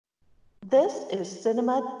This is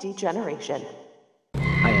Cinema Degeneration.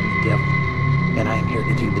 I am the devil, and I am here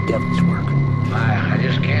to do the devil's work. I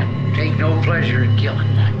just can't take no pleasure in killing.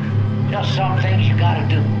 Just some things you gotta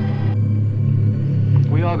do.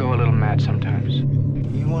 We all go a little mad sometimes.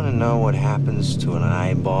 You want to know what happens to an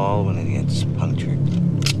eyeball when it gets punctured?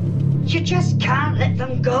 You just can't let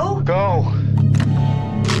them go. Go!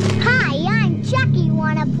 Hi, I'm Chucky.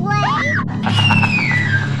 Wanna play?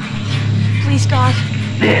 Please, God.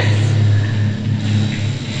 This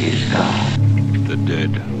is God. The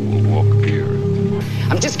dead will walk here.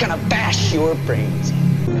 I'm just gonna bash your brains in.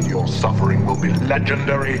 And your suffering will be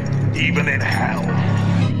legendary, even in hell.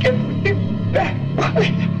 Get me back my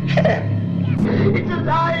head. It's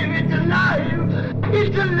alive! It's alive!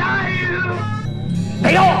 It's alive!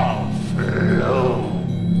 They all flow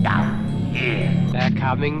down here. They're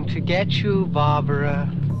coming to get you, Barbara.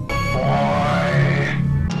 Boy,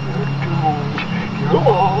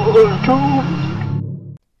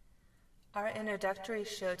 Our introductory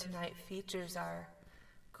show tonight features our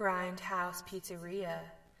Grindhouse Pizzeria,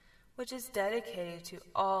 which is dedicated to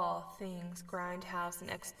all things grindhouse and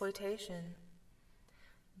exploitation.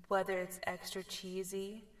 Whether it's extra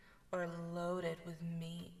cheesy or loaded with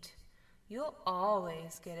meat, you'll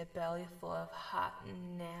always get a belly full of hot,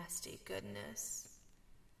 nasty goodness.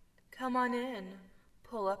 Come on in,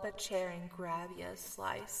 pull up a chair and grab you a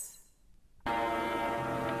slice.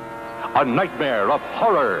 A nightmare of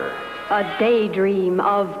horror. A daydream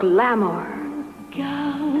of glamour.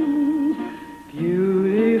 Gowns,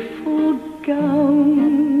 beautiful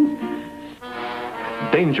gowns.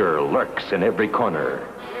 Danger lurks in every corner.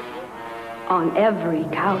 On every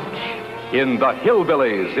couch. In the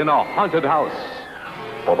Hillbillies in a Haunted House.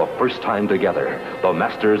 For the first time together, the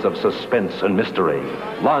masters of suspense and mystery,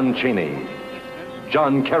 Lon Chaney,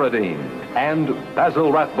 John Carradine, and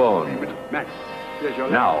Basil Rathbone.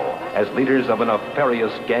 Now, as leaders of a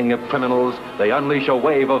nefarious gang of criminals, they unleash a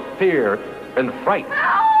wave of fear and fright.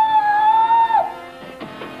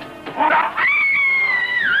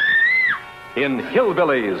 In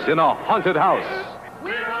Hillbillies in a Haunted House.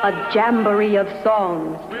 A jamboree of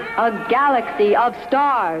songs, a galaxy of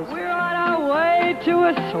stars. We're on our way to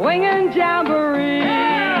a swinging jamboree.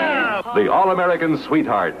 Yeah! The all-American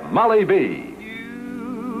sweetheart, Molly B.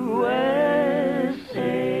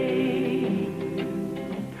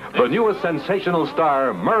 The newest sensational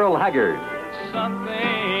star, Merle Haggard.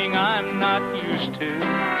 Something I'm not used to.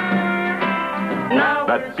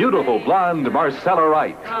 That beautiful blonde Marcella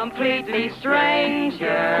Wright. Completely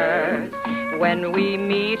strangers. When we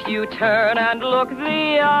meet, you turn and look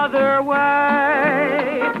the other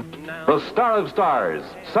way. The star of stars,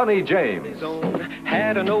 Sonny James.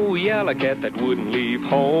 Had an old yellow cat that wouldn't leave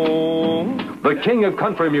home. The king of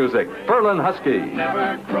country music, Ferlin Husky.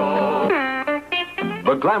 Never grow.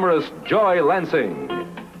 The glamorous Joy Lansing.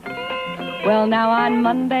 Well, now on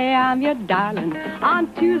Monday I'm your darling.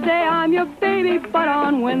 On Tuesday I'm your baby. But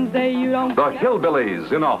on Wednesday you don't... The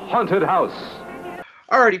Hillbillies in a Haunted House.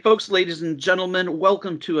 Alrighty, folks, ladies and gentlemen,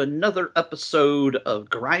 welcome to another episode of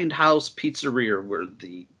Grindhouse Pizzeria, where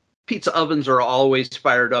the pizza ovens are always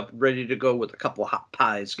fired up, ready to go with a couple of hot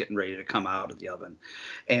pies getting ready to come out of the oven.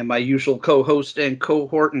 And my usual co-host and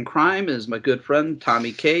cohort in crime is my good friend,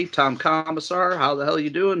 Tommy K. Tom Commissar. How the hell you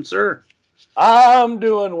doing, sir? I'm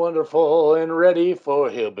doing wonderful and ready for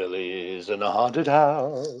Hillbillies in a Haunted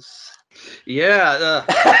House. Yeah,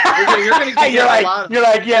 you're gonna get you're a lot of... You're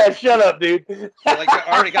like, yeah, shut up, dude. Like, I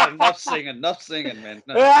already got enough singing, man.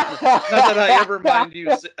 Not that I ever mind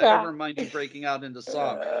you breaking out into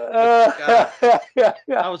song. But,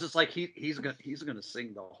 I was just like, he's gonna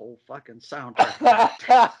sing the whole fucking soundtrack.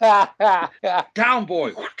 Down,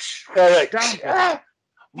 boy. Down, boy.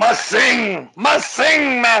 Must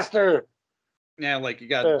sing, master. Yeah, like you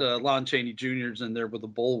got Lon Chaney Jr.'s in there with a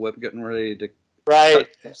bullwhip getting ready to right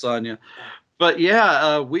on you. But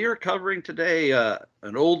yeah, we are covering today an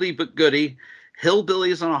oldie but goodie,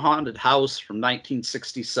 Hillbillies in a Haunted House from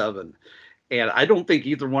 1967. And I don't think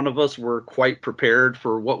either one of us were quite prepared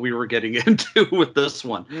for what we were getting into with this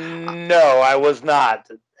one. No, I was not.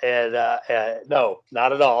 And no,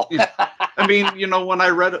 not at all. I mean, when I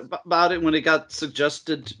read about it, when it got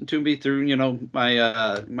suggested to me through,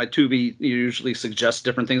 my my Tubi usually suggests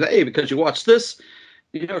different things. Hey, because you watch this,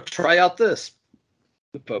 try out this.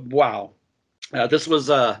 But wow, this was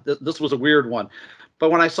a weird one.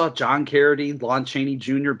 But when I saw John Carradine, Lon Chaney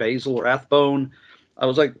Jr., Basil Rathbone, I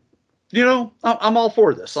was like, I'm all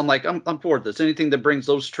for this. I'm for this. Anything that brings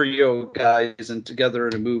those trio guys in together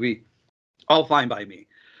in a movie, all fine by me.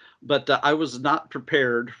 But I was not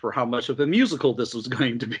prepared for how much of a musical this was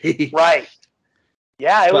going to be. Right.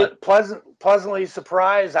 Yeah, it was pleasantly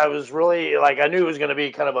surprised. I was really I knew it was going to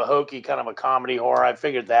be kind of a hokey, kind of a comedy horror. I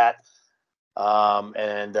figured that.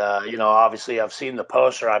 Obviously I've seen the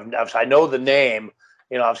poster. I know the name.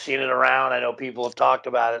 I've seen it around. I know people have talked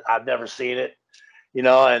about it. I've never seen it.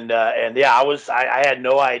 I had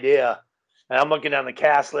no idea. And I'm looking down the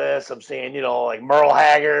cast list. I'm seeing like Merle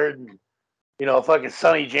Haggard and fucking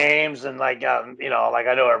Sonny James and I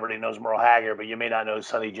know everybody knows Merle Haggard, but you may not know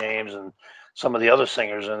Sonny James and some of the other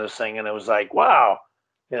singers in this thing. And it was like, wow.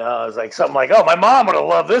 It was like something like, oh, my mom would have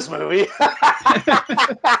loved this movie.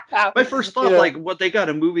 My first thought, what they got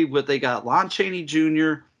a movie with, they got Lon Chaney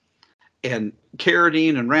Jr. and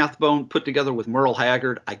Carradine and Rathbone put together with Merle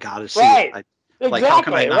Haggard. I gotta see it. Exactly. How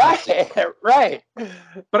can I not see it? Right.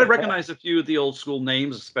 But I recognize a few of the old school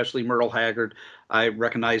names, especially Merle Haggard. I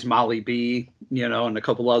recognize Molly B, and a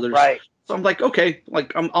couple others. Right. So I'm like, okay,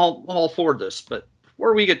 I'm all for this. But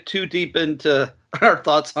before we get too deep into our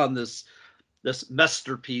thoughts on this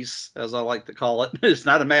masterpiece, as I like to call it. It's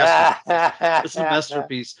not a masterpiece. It's a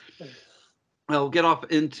masterpiece. I'll get off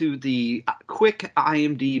into the quick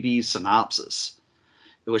IMDb synopsis,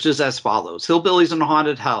 which is as follows. Hillbillies in a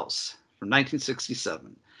Haunted House from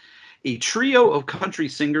 1967. A trio of country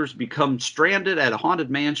singers become stranded at a haunted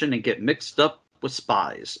mansion and get mixed up with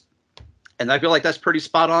spies. And I feel like that's pretty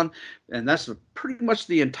spot on. And that's pretty much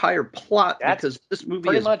the entire plot, because this movie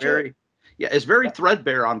is it's very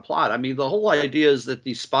threadbare on plot. I mean, the whole idea is that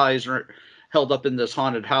these spies are held up in this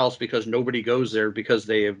haunted house because nobody goes there because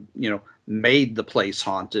they have, made the place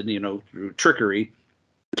haunted, through trickery,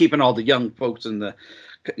 keeping all the young folks and the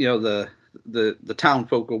town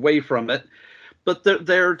folk away from it. But they're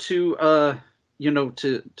there to,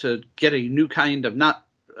 to get a new kind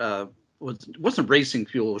of wasn't racing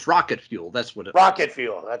fuel, it was rocket fuel. That's what it was. Rocket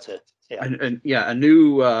fuel, that's it. Yeah. And a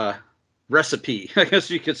new recipe, I guess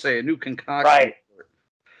you could say, a new concoction. Right.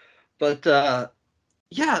 But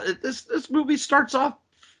this movie starts off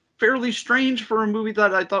fairly strange for a movie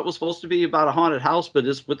that I thought was supposed to be about a haunted house, but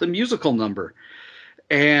it's with a musical number.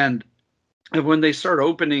 And when they start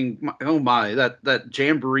opening, that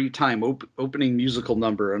Jamboree Time opening musical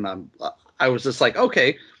number, and I was just like,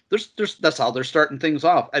 okay, that's how they're starting things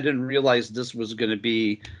off. I didn't realize this was going to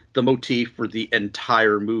be the motif for the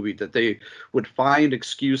entire movie, that they would find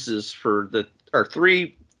excuses for our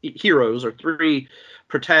three heroes or three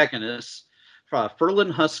protagonists.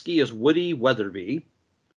 Ferlin Husky as Woody Weatherby,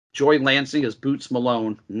 Joy Lansing as Boots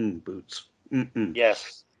Malone. Boots. Mm-mm.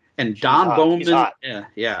 Yes. And Don Bowman.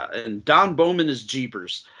 And Don Bowman is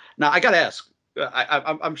Jeepers. Now I got to ask.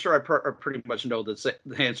 I'm sure I pretty much know the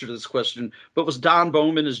answer to this question, but was Don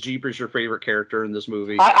Bowman as Jeepers your favorite character in this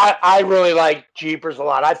movie? I really like Jeepers a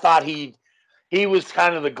lot. I thought he was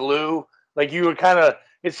kind of the glue. Like you were kind of.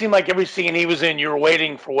 It seemed like every scene he was in, you were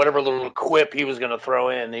waiting for whatever little quip he was going to throw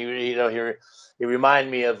in. He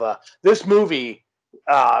reminded me of this movie.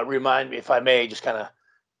 Remind me, if I may, just kind of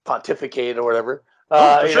pontificate or whatever.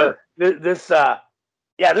 Sure. This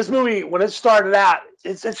movie, when it started out,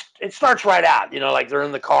 it starts right out. Like they're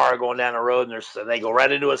in the car going down the road, and they go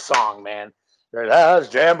right into a song, man.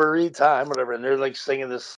 It's Jamboree Time, whatever, and they're like singing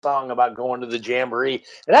this song about going to the Jamboree,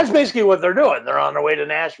 and that's basically what they're doing. They're on their way to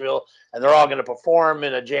Nashville, and they're all going to perform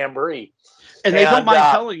in a Jamboree. And they don't mind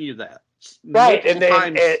telling you that, right?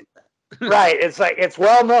 Right. It's like it's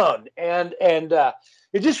well known, and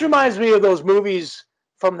it just reminds me of those movies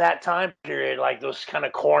from that time period, like those kind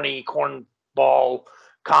of corny cornball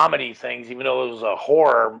comedy things. Even though it was a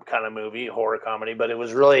horror kind of movie, horror comedy, but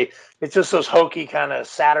it's just those hokey kind of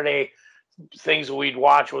Saturday things we'd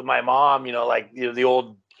watch with my mom, the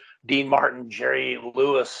old Dean Martin, Jerry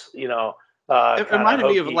Lewis, it reminded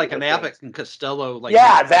me of like an Abbott and Costello.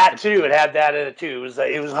 That too. It had that in it too.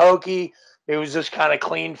 It was hokey. It was just kind of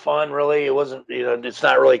clean fun, really. It wasn't, it's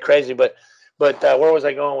not really crazy, but where was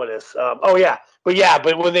I going with this? But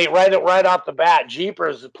when they right off the bat,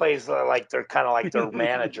 Jeepers plays like they're kind of like their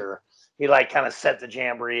manager. He kind of set the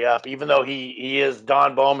Jamboree up, even though he is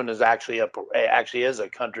Don Bowman is actually is a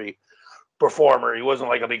country performer. He wasn't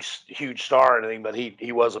like a big huge star or anything, but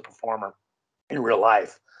he was a performer in real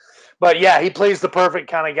life. But yeah, he plays the perfect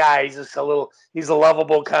kind of guy. He's just he's a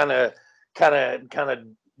lovable kind of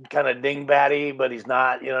dingbatty, but he's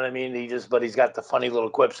not, you know what I mean? But he's got the funny little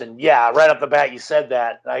quips. And yeah, right off the bat, you said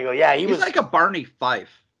that. I go, yeah, he's like a Barney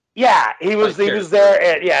Fife. Yeah, he was there.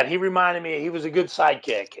 And he reminded me, he was a good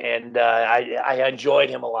sidekick. And I enjoyed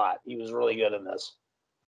him a lot. He was really good in this.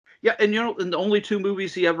 Yeah, and in the only two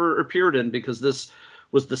movies he ever appeared in, because this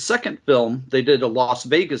was the second film. They did a Las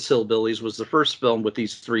Vegas Hillbillies was the first film with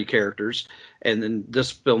these three characters. And then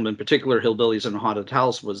this film in particular, Hillbillies in a Haunted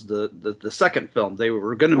House, was the second film. They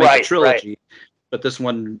were going to make a trilogy. Right. but this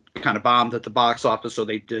one kind of bombed at the box office, so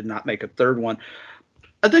they did not make a third one.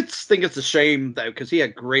 I just think it's a shame that because he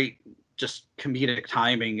had great just comedic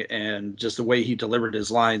timing and just the way he delivered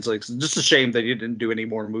his lines. Like, just a shame that he didn't do any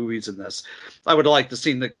more movies in this. I would have liked to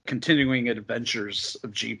see the continuing adventures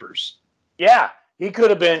of Jeepers. Yeah, he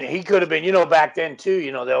could have been. You know, back then too.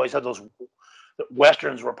 You know, they always had those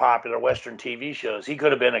westerns were popular, Western TV shows. He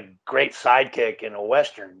could have been a great sidekick in a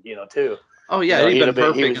Western. You know, too. Oh yeah, you know, he'd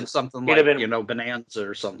been perfect in something like you know, Bonanza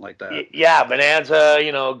or something like that. Yeah, Bonanza.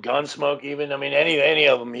 You know, Gunsmoke. Even I mean, any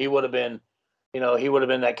of them, he would have been. You know, he would have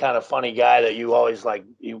been that kind of funny guy that you always like.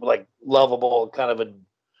 You like lovable kind of a,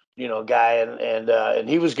 you know, guy, and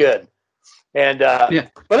he was good. And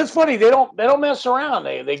but it's funny they don't mess around.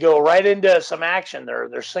 They go right into some action.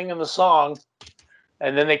 They're singing the song,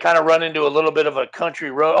 and then they kind of run into a little bit of a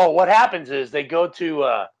country road. Oh, what happens is they go to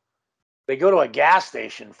a gas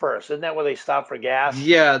station first. Isn't that where they stop for gas?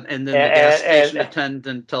 Yeah, and then the gas station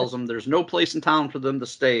attendant tells them there's no place in town for them to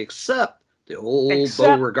stay except the old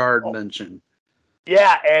Beauregard mansion.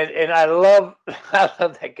 Yeah, and I love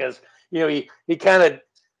that because, you know, he kind of,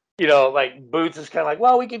 you know, like Boots is kind of like,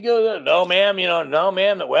 well, we could go there. No, ma'am, you know, no,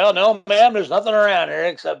 ma'am. Well, no, ma'am, there's nothing around here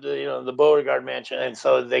except the, you know, the Beauregard mansion. And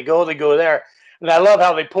so they go there. And I love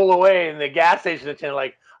how they pull away and the gas station attendant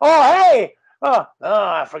like, oh, hey, oh,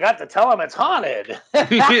 I forgot to tell him it's haunted.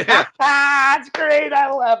 That's great.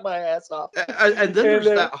 I laugh my ass off. And then there's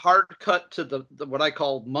that hard cut to the what I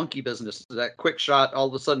call monkey business. That quick shot, all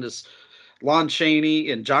of a sudden is Lon Chaney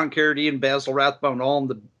and John Carradine and Basil Rathbone all in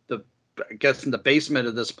the I guess in the basement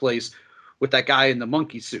of this place with that guy in the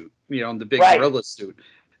monkey suit, you know, in the big gorilla suit.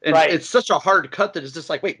 And it's such a hard cut that it's just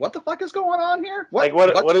like, wait, what the fuck is going on here?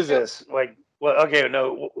 What is this? Like, well, okay,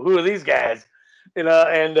 no, who are these guys? You know,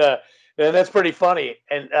 and that's pretty funny.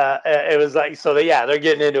 And it was like, so they're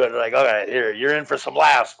getting into it. They're like, all right, here, you're in for some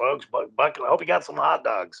laughs, folks. Buckle, I hope you got some hot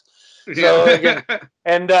dogs. So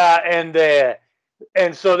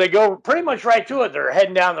and so they go pretty much right to it. They're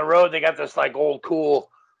heading down the road. They got this like old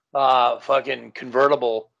cool fucking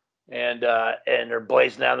convertible, and they're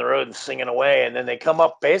blazing down the road and singing away. And then they come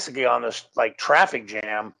up basically on this like traffic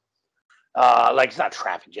jam. Like it's not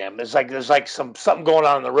traffic jam. It's like there's like something going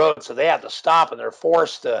on the road, so they have to stop, and they're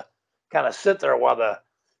forced to kind of sit there while the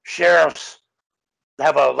sheriffs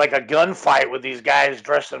have a gunfight with these guys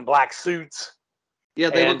dressed in black suits.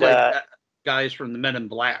 Yeah, they look like guys from the Men in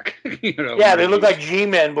Black. You know, yeah, they look like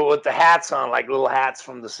G-men, but with the hats on, like little hats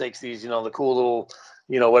from the 60s, you know, the cool little,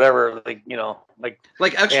 you know, whatever, like, you know, like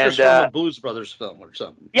extras from a Blues Brothers film or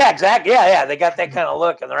something. Yeah, exactly. Yeah. They got that kind of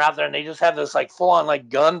look, and they're out there and they just have this like full on like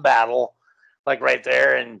gun battle, like right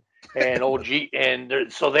there. And old G, and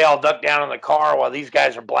so they all duck down in the car while these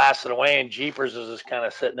guys are blasting away, and Jeepers is just kind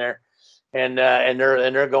of sitting there, and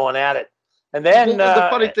they're going at it. And then the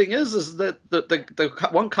funny thing is that the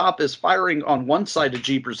one cop is firing on one side of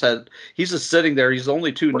Jeepers' head. He's just sitting there. He's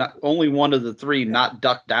only one of the three not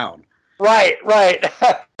ducked down. Right.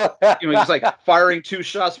 You know, he's like firing two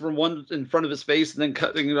shots from one in front of his face and then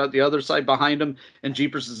cutting out the other side behind him. And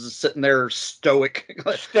Jeepers is just sitting there stoic,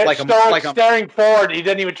 staring forward. He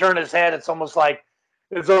doesn't even turn his head. It's almost like,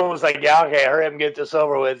 yeah, okay, hurry up and get this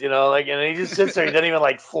over with, you know, like, and he just sits there. He doesn't even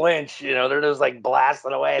like flinch, you know. They're just like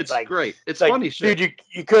blasting away. It's like great. It's like, funny shit. Dude,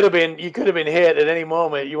 you could have been hit at any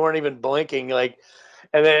moment. You weren't even blinking, like,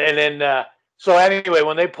 and then so anyway,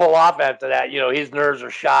 when they pull off after that, you know, his nerves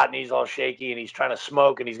are shot and he's all shaky and he's trying to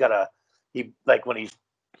smoke and he's got a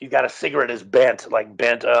cigarette is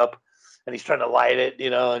bent up. And he's trying to light it,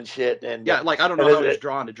 you know, and shit. And yeah, like I don't know how he's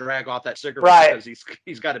drawn to drag off that cigarette because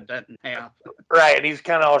he's got it bent in half. Right, and he's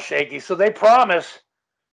kind of all shaky. So they promise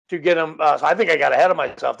to get him. So I think I got ahead of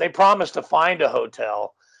myself. They promised to find a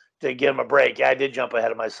hotel to give him a break. Yeah, I did jump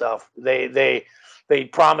ahead of myself. They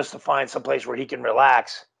promised to find some place where he can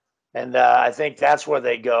relax, and I think that's where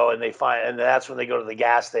they go. And that's when they go to the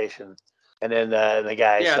gas station. And then the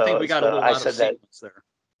guy. Yeah, I think we got a little out of sequence there.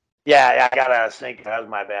 Yeah, I got out of sync. That was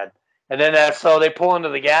my bad. And then so they pull into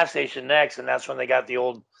the gas station next, and that's when they got the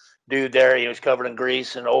old dude there. He was covered in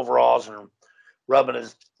grease and overalls and rubbing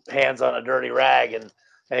his hands on a dirty rag. And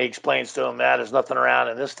he explains to him that there's nothing around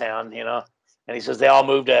in this town, you know. And he says they all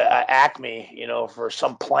moved to Acme, you know, for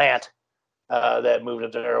some plant that moved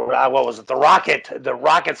up there. What was it? The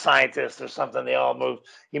rocket scientist or something. They all moved.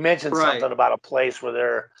 He mentioned something about a place where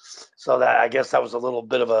they're. So that I guess that was a little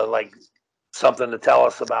bit of a like something to tell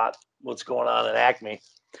us about what's going on in Acme.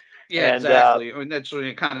 Yeah, exactly. I mean, that's when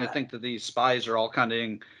you kind of think that these spies are all kind of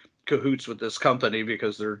in cahoots with this company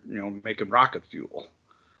because they're, you know, making rocket fuel.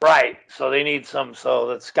 Right. So they need some.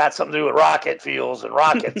 So it's got something to do with rocket fuels and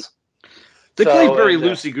rockets. They play very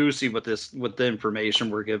loosey-goosey with the information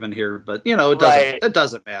we're given here, but it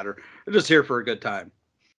doesn't matter. They're just here for a good time.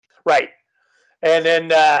 Right. And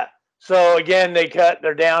then so again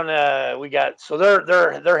they're down they're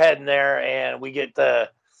heading there, and we get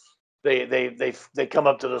they come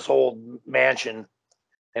up to this old mansion,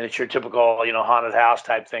 and it's your typical, haunted house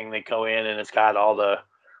type thing. They go in, and it's got all the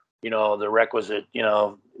the requisite,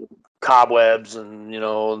 cobwebs and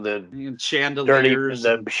the chandeliers,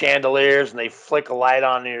 the chandeliers, and they flick a light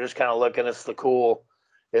on, and you're just kind of looking. It's the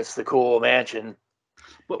cool mansion.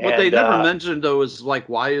 But what they never mentioned though is like,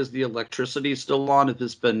 why is the electricity still on if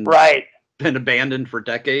it's been abandoned for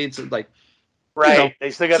decades? Like, they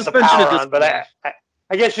still got the power on, but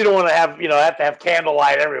I guess you don't want to have have to have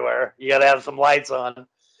candlelight everywhere. You got to have some lights on,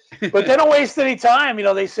 but they don't waste any time.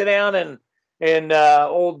 They sit down and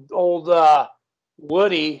old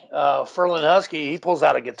Woody, Ferlin Husky, he pulls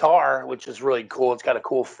out a guitar, which is really cool.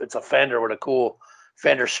 It's a Fender with a cool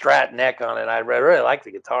Fender Strat neck on it. I really like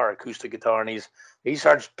the guitar, acoustic guitar, and he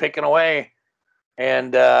starts picking away.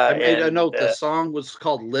 And I made a note. The song was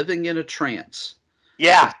called "Living in a Trance."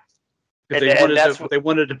 Yeah, they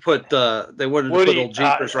wanted to put old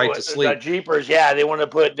Jeepers right to sleep. Jeepers, yeah, they wanted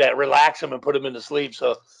to put relax him and put him into sleep.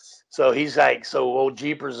 So he's like, old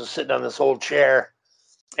Jeepers is sitting on this old chair.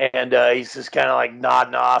 And he's just kind of like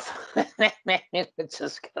nodding off. It's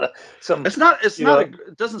just kind of some.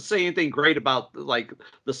 It doesn't say anything great about like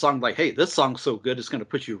the song. Like, hey, this song's so good, it's going to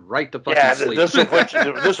put you right to fucking sleep.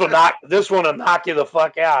 This will knock you the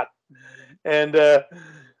fuck out. And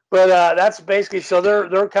but that's basically, so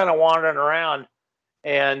they're kind of wandering around,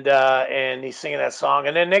 and he's singing that song,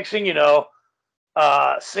 and then next thing you know,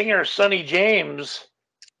 singer Sonny James,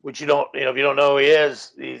 which if you don't know who he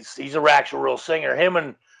is, he's a actual real singer. Him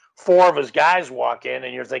and 4 of his guys walk in,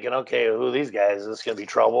 and you're thinking, okay, who are these guys? Is this going to be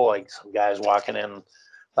trouble? Like some guys walking in,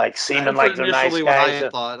 like seeming like they're nice guys.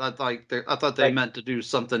 I thought they meant to do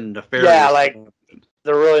something nefarious. Yeah, like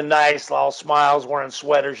they're really nice, all smiles, wearing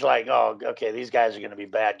sweaters. Like, oh, okay, these guys are going to be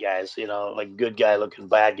bad guys, like good guy looking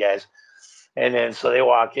bad guys. And then so they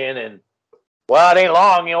walk in, and well, it ain't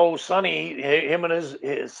long. Old Sonny, him and his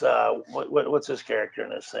what's his character in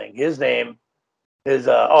this thing? His name is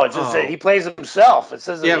he plays himself. It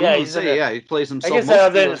says he plays himself. I guess I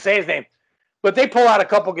didn't say his name, but they pull out a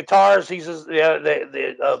couple guitars. He says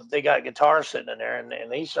they got guitars sitting in there,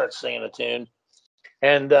 and he starts singing a tune.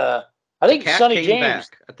 And I think Sonny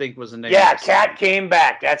James, I think was the name. Yeah, Cat Came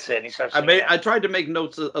Back. That's it. And he starts. I tried to make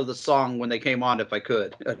notes of the song when they came on if I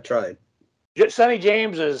could. I tried. Sonny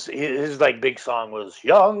James his like big song was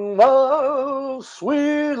 "Young Love,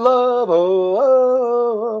 Sweet Love."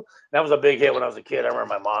 Oh. That was a big hit when I was a kid. I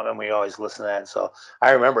remember my mom and we always listened to that, so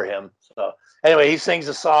I remember him. So anyway, he sings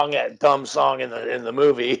a song, that dumb song in the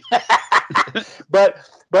movie, but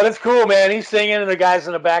it's cool, man. He's singing, and the guys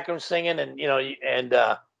in the background singing, and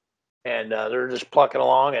they're just plucking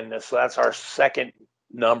along, and so that's our third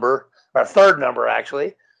number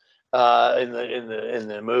actually. In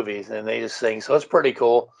the movies, and they just sing, so it's pretty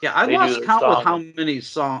cool. Yeah, I lost count with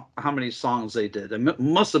how many songs they did. It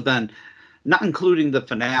must have been, not including the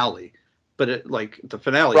finale, but the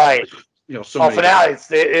finale, right? So many finales.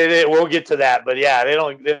 We'll get to that, but yeah, they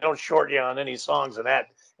don't short you on any songs in that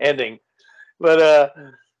ending, but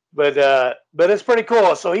it's pretty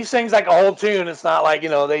cool. So he sings like a whole tune. It's not like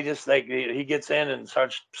they just he gets in and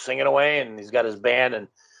starts singing away, and he's got his band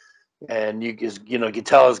and you can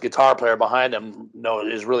tell his guitar player behind him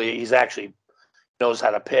he's actually knows how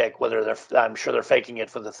to pick. Whether I'm sure they're faking it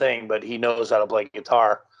for the thing, but he knows how to play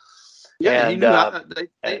guitar. Yeah, he knew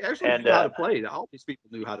they actually knew how to play. All these people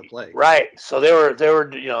knew how to play. Right. So they were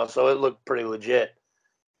so it looked pretty legit.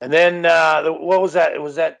 And then what was that?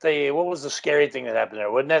 What was the scary thing that happened there?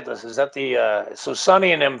 Wasn't that this? Is that so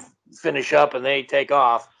Sonny and them finish up and they take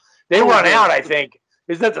off. They run out, I think.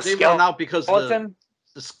 Isn't that the skeleton? They run out because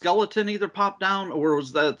the skeleton either popped down, or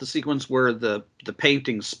was that the sequence where the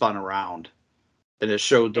painting spun around and it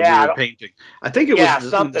showed the weird painting? I think it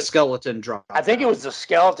was the skeleton drop. I think it was the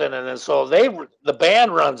skeleton, and then so the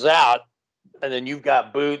band runs out, and then you've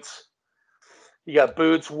got Boots. You got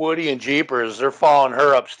Boots, Woody, and Jeepers. They're following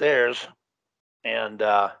her upstairs, and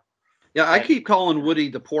I keep calling Woody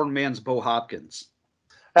the poor man's Bo Hopkins.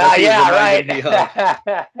 Right.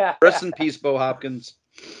 Rest in peace, Bo Hopkins.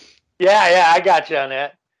 Yeah, I got you on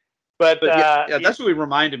that. But that's what he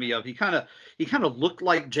reminded me of. He kind of looked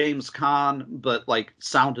like James Caan, but like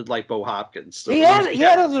sounded like Bo Hopkins. So he had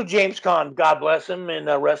a little James Caan, God bless him, and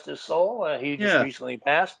rest his soul. He just recently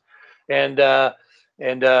passed, and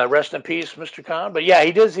rest in peace, Mr. Caan. But yeah,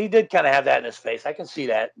 he did kind of have that in his face. I can see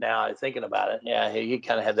that now, thinking about it. Yeah, he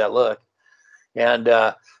kind of had that look, And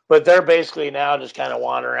but they're basically now just kind of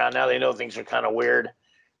wandering around. Now they know things are kind of weird.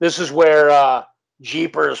 This is where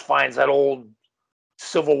Jeepers finds that old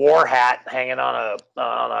Civil War hat hanging on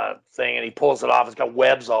a thing, and he pulls it off. It's got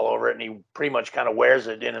webs all over it, and he pretty much kind of wears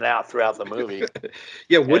it in and out throughout the movie.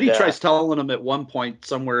 Yeah, Woody tries telling him at one point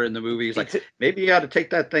somewhere in the movie, he's like, maybe you ought to take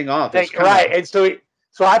that thing off. Right, and so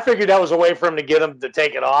I figured that was a way for him to get him to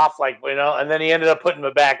take it off, like, you know, and then he ended up putting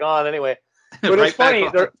it back on anyway. But it's funny,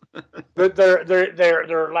 they're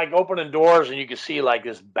like opening doors, and you can see like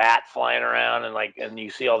this bat flying around, and you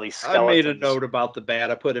see all these skeletons. I made a note about the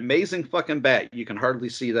bat. I put amazing fucking bat. You can hardly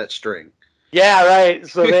see that string. Yeah, right.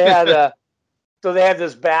 So they had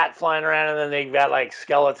this bat flying around, and then they got like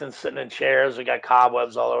skeletons sitting in chairs. They got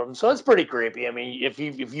cobwebs all over them. So it's pretty creepy. I mean, if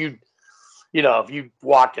you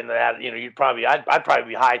walked into that, you know, I'd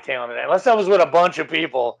probably be hightailing it unless I was with a bunch of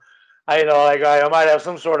people. I might have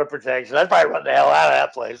some sort of protection. I'd probably run the hell out of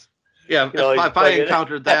that place. Yeah, if I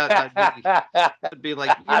encountered that, I'd be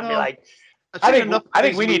like, I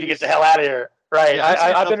think we need to get the hell out of here. Right.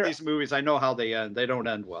 Yeah, I've been these movies. I know how they end. They don't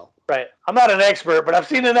end well. Right. I'm not an expert, but I've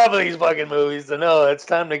seen enough of these fucking movies to know it's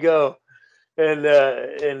time to go. And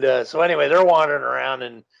so anyway, they're wandering around,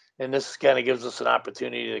 and this kind of gives us an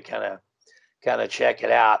opportunity to kind of check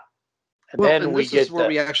it out. And then this is where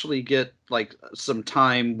we actually get like some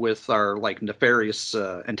time with our like nefarious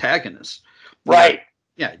antagonists. Right.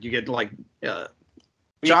 Yeah, you get like John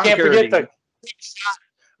Carradine. Forget the shot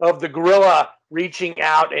of the gorilla reaching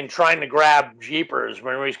out and trying to grab Jeepers.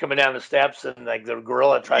 Remember, he's coming down the steps, and like the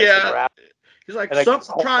gorilla tries to grab. He's like,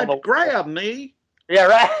 something trying to grab me. Yeah,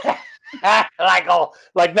 right.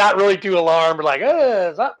 like not really too alarmed, like,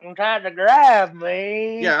 something trying to grab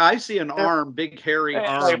me. Yeah, I see an arm, big hairy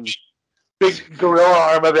arm. Big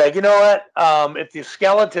gorilla arm. I'd be like, you know what? If the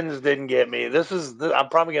skeletons didn't get me, I'm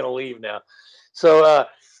probably going to leave now. So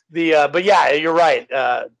but yeah, you're right.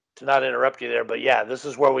 To not interrupt you there, but yeah, this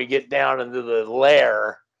is where we get down into the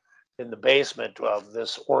lair in the basement of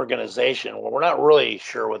this organization. Well, we're not really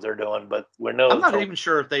sure what they're doing, but we know. I'm not even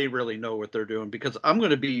sure if they really know what they're doing, because I'm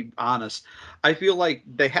going to be honest. I feel like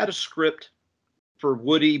they had a script for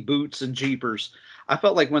Woody, Boots, and Jeepers. I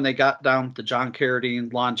felt like when they got down to John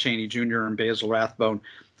Carradine, Lon Chaney Jr., and Basil Rathbone,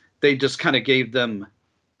 they just kind of gave them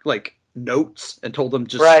like notes and told them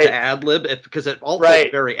just to ad-lib, because it all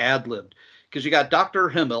felt very ad-libbed. Because you got Dr.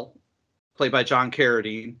 Himmel, played by John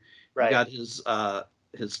Carradine. You got his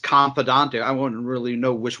confidant. I wouldn't really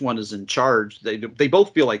know which one is in charge. They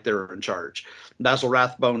both feel like they're in charge. Basil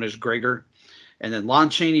Rathbone is Gregor, and then Lon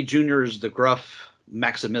Chaney Jr. is the gruff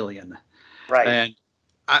Maximilian. Right. And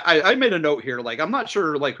I made a note here, like, I'm not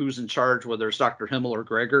sure like who's in charge, whether it's Dr. Himmel or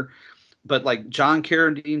Gregor, but like John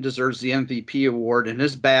Carradine deserves the MVP award, and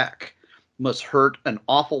his back must hurt an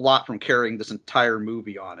awful lot from carrying this entire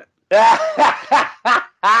movie on it.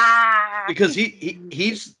 Because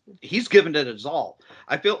he's given it his all.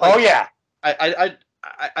 I feel like, oh yeah. I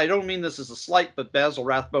don't mean this as a slight, but Basil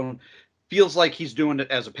Rathbone feels like he's doing it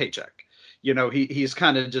as a paycheck. You know, he's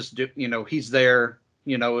kind of just, you know, he's there.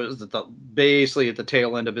 You know, it was basically at the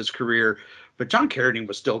tail end of his career. But John Carradine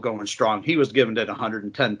was still going strong. He was giving it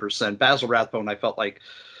 110%. Basil Rathbone, I felt like,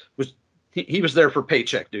 he was there for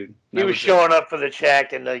paycheck, dude. He was showing up for the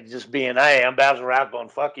check and like just being, hey, I'm Basil Rathbone.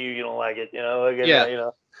 Fuck you. You don't like it. You know, yeah. You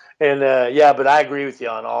know. And yeah, but I agree with you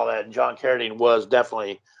on all that. And John Carradine was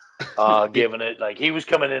definitely giving it, like, he was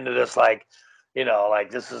coming into this like, you know,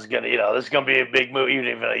 like this is gonna be a big movie. Even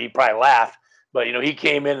if he probably laughed. But, you know, he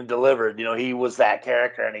came in and delivered. You know, he was that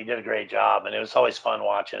character, and he did a great job. And it was always fun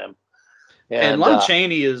watching him. And Lon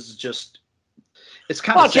Chaney is just – it's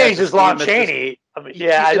kind of sad. Lon Chaney's just Lon Chaney. I mean,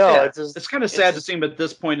 yeah, I know. It's kind of sad to see him at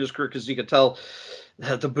this point in his career, because you could tell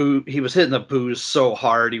that he was hitting the booze so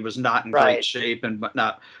hard. He was not in great shape and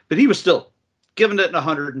whatnot. But he was still giving it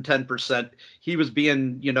 110%. He was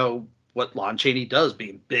being, you know, what Lon Chaney does,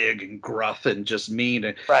 being big and gruff and just mean.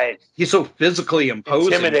 And he's so physically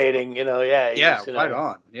imposing. Intimidating, you know, yeah. Yeah, right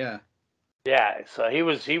on, yeah. Yeah, so he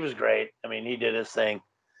was great. I mean, he did his thing.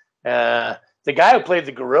 The guy who played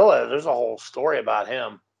the gorilla, there's a whole story about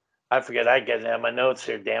him. I forget, I get it in my notes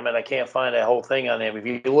here, damn it. I can't find that whole thing on him. If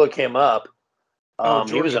you look him up.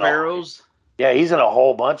 George he was Barrows? Yeah, he's in a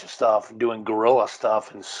whole bunch of stuff, doing gorilla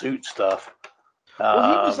stuff and suit stuff.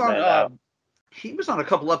 Well, he was on a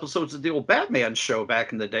couple episodes of the old Batman show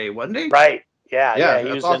back in the day, wasn't he? Right. Yeah.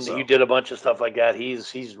 He was awesome. He did a bunch of stuff like that.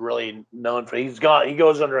 He's really known for. He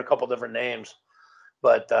goes under a couple different names,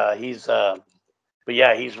 but he's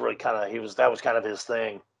really kind of that was kind of his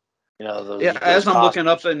thing. You know. As I'm looking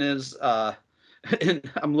up in his, I'm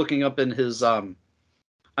looking up in his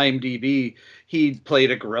IMDb, he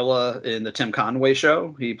played a gorilla in the Tim Conway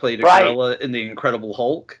Show. He played a gorilla in the Incredible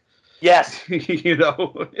Hulk. Yes. You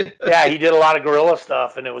know. Yeah, he did a lot of gorilla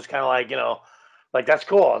stuff, and it was kind of like, like that's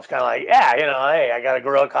cool. It's kind of like, yeah, hey, I got a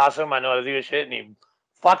gorilla costume. I know how to do this shit, and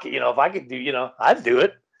if I could do, I'd do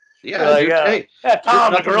it. Yeah, like, hey,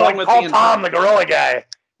 Tom the gorilla. Call Tom the gorilla guy.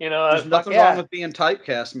 There's nothing wrong with being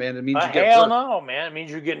typecast, man. It means you get hell work. No, man. It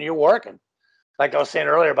means you're working. Like I was saying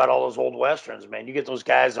earlier about all those old westerns, man. You get those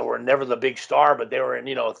guys that were never the big star, but they were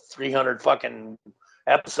in 300 fucking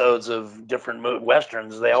episodes of different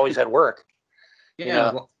westerns. They always had work.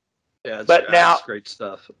 Yeah, but now it's great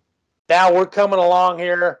stuff. Now we're coming along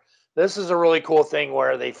here. This is a really cool thing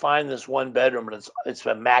where they find this one bedroom and it's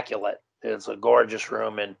immaculate. It's a gorgeous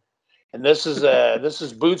room, and this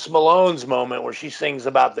is Boots Malone's moment where she sings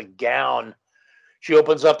about the gown. She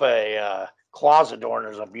opens up a closet door and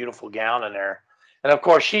there's a beautiful gown in there, and of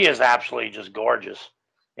course she is absolutely just gorgeous.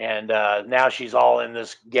 And now she's all in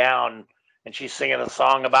this gown, and she's singing a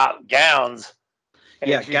song about gowns.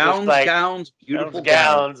 And gowns, beautiful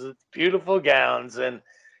gowns, beautiful gowns, and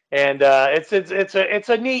it's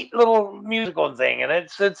a neat little musical thing, and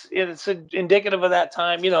it's indicative of that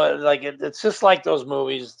time. Like it's just like those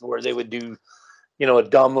movies where they would do, a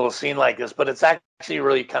dumb little scene like this, but it's actually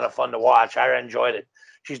really kind of fun to watch. I enjoyed it.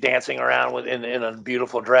 She's dancing around in a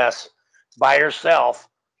beautiful dress by herself,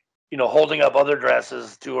 holding up other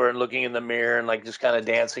dresses to her and looking in the mirror and like just kind of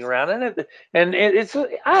dancing around. And it's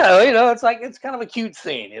I don't know, it's like it's kind of a cute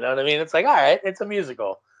scene. You know what I mean? It's like, all right, it's a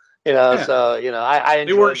musical. So I enjoyed.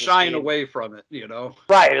 They weren't shying away from it,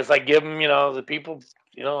 Right. It's like give them, the people,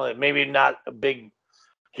 maybe not a big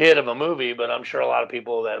hit of a movie, but I'm sure a lot of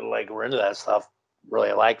people that were into that stuff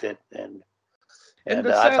really liked it. And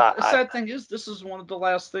the sad thing is, this is one of the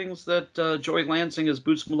last things that Joy Lansing as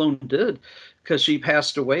Boots Malone did, because she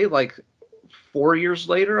passed away 4 years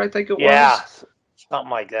later, I think it was. Yeah,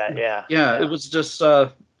 something like that. Yeah. Yeah, it was just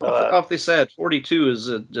awfully sad. 42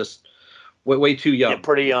 is just way too young. Yeah,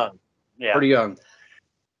 pretty young. Yeah, pretty young.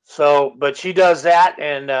 So, but she does that,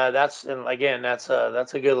 and that's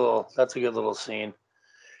a good little scene.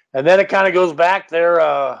 And then it kind of goes back. They're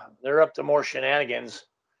up to more shenanigans.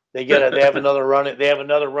 They have another run. They have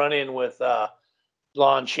another run in with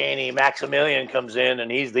Lon Chaney. Maximilian comes in,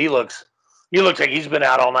 and he looks like he's been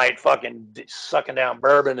out all night, fucking sucking down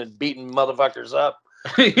bourbon and beating motherfuckers up.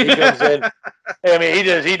 He comes in. I mean,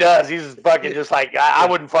 he does. He's fucking just like I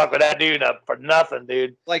wouldn't fuck with that dude for nothing,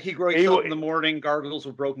 dude. Like he wakes up in the morning, gargles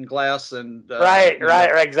with broken glass, and right,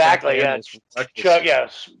 exactly. Yeah,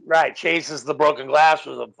 right. Chases the broken glass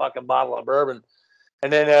with a fucking bottle of bourbon.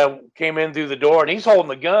 And then came in through the door, and he's holding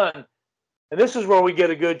the gun. And this is where we get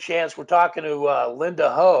a good chance. We're talking to Linda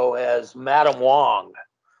Ho as Madame Wong.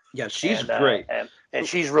 Yeah, she's great. And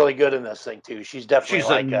she's really good in this thing, too. She's definitely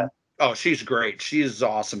she's great. She's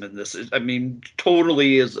awesome in this. I mean,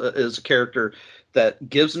 totally is a character that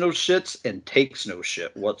gives no shits and takes no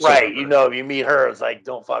shit whatsoever. Right. If you meet her, it's like,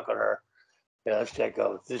 don't fuck with her. Yeah, let's check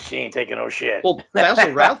out. She ain't taking no shit. Well,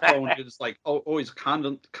 Basil Rathbone is always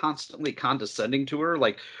constantly condescending to her.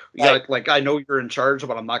 Like I know you're in charge,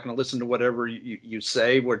 but I'm not going to listen to whatever you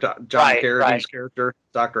say. Where John Carradine's character,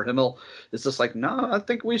 Dr. Himmel, is just like, no, I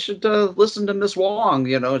think we should listen to Miss Wong.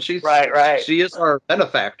 She's right. She is our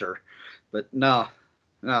benefactor, but no,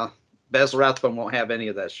 Basil Rathbone won't have any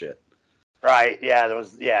of that shit. Right? Yeah, there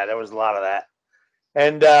was a lot of that,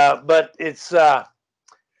 and but it's.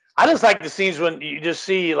 I just like the scenes when you just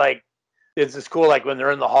see it's cool, like when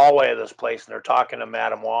they're in the hallway of this place and they're talking to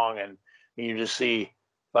Madame Wong, and you just see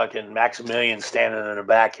fucking Maximilian standing in the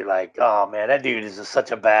back. You're like, oh man, that dude is just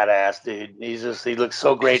such a badass dude. He looks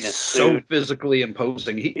so great in his suit. So physically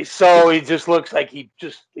imposing. He just looks like he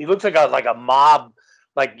looks like a mob.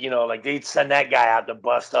 Like they'd send that guy out to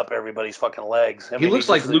bust up everybody's fucking legs. He looks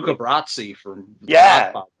like Luca Brasi from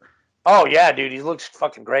Godfather. Oh yeah, dude, he looks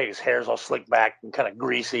fucking great. His hair's all slicked back and kind of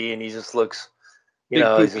greasy, and he just looks, big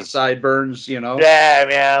poofy sideburns, Yeah,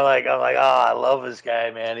 man. I'm like, oh, I love this guy,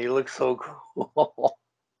 man. He looks so cool.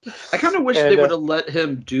 I kind of wish they would have let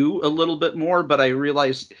him do a little bit more, but I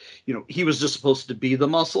realized, he was just supposed to be the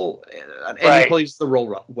muscle, and he plays the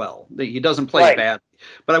role well. He doesn't play bad,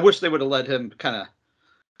 but I wish they would have let him kind of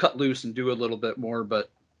cut loose and do a little bit more. But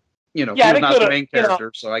he was not the main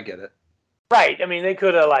character, so I get it. Right. I mean, they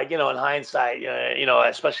could have, in hindsight,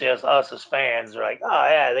 especially us as fans, they're like, oh,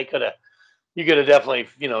 yeah, you could have definitely,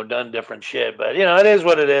 done different shit. But, it is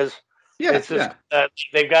what it is. Yeah. It's just,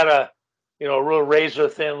 they've got a real razor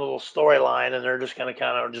thin little storyline, and they're just going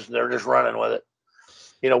to they're just running with it.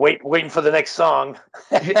 Waiting for the next song.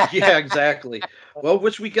 Yeah, exactly. Well,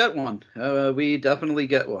 which we get one. We definitely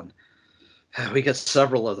get one. We get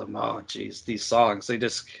several of them. Oh, geez, these songs, they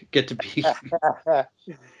just get to be.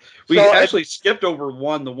 We actually skipped over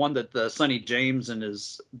one, the one that Sonny James and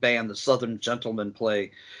his band, the Southern Gentlemen,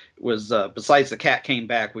 play, was besides The Cat Came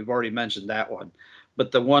Back. We've already mentioned that one,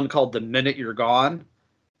 but the one called The Minute You're Gone.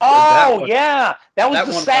 Oh, yeah, that was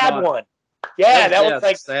the sad one. Yeah, that was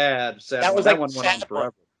like sad. That was that like one went on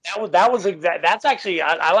forever. That's actually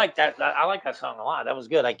I like that. I like that song a lot. That was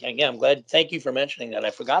good. I'm glad. Thank you for mentioning that. I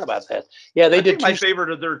forgot about that. Yeah, they did. My favorite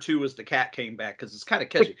of their two was The Cat Came Back because it's kind of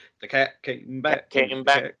catchy. The cat came back.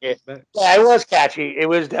 Yeah, it was catchy. It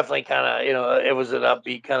was definitely kind of it was an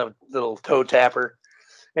upbeat kind of little toe tapper,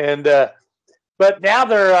 and but now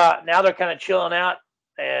they're kind of chilling out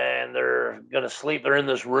and they're gonna sleep. They're in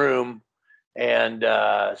this room, and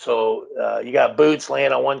so you got Boots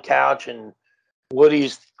laying on one couch and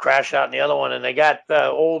Woody's crashed out in the other one, and they got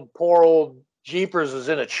poor old Jeepers is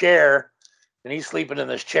in a chair, and he's sleeping in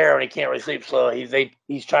this chair, and he can't really sleep. So he's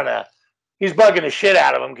bugging the shit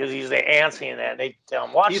out of him because he's antsy and that. And they tell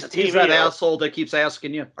him watch the TV. He's that asshole that keeps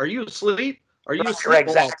asking you, "Are you asleep? Are you asleep?"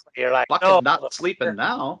 Exactly. You're like, no, not sleeping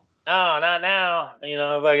now. No, not now.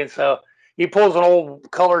 Fucking so he pulls an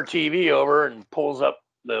old color TV over and pulls up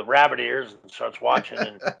the rabbit ears and starts watching.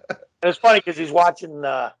 And it's funny because he's watching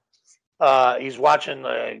the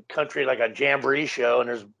country, like a jamboree show, and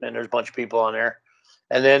there's a bunch of people on there,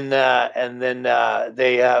 and then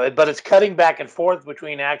they but it's cutting back and forth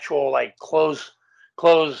between actual like closed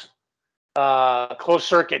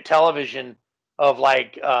circuit television of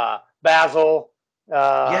like Basil,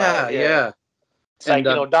 yeah. It's and,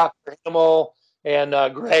 like Dr. Himmel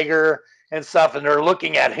and Gregor and stuff, and they're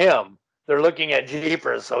looking at him. They're looking at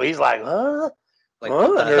Jeepers, so he's like, huh? Like,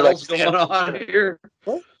 what the hell's going on here?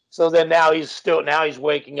 So then now he's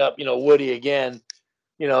waking up, Woody again,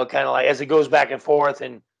 kind of like as it goes back and forth,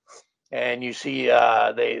 and you see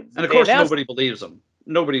and of course nobody believes him.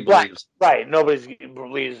 Nobody believes. Right. Nobody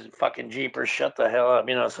believes fucking Jeepers. Shut the hell up,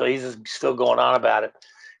 So he's just still going on about it,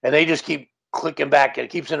 and they just keep clicking back. It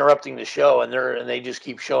keeps interrupting the show, and they just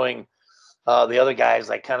keep showing the other guys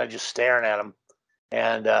like kind of just staring at him,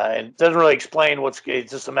 and it doesn't really explain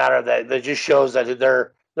it's just a matter of that just shows that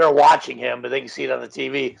they're watching him, but they can see it on the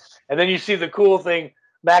TV. And then you see the cool thing,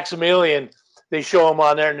 Maximilian, they show him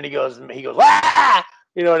on there, and then he goes, ah!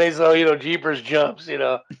 And he's Jeepers jumps, kind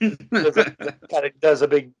of does a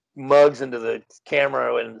big mugs into the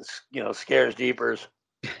camera and, scares Jeepers.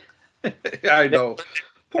 I know.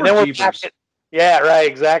 Poor and then Jeepers. Yeah, right,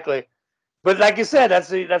 exactly. But like you said,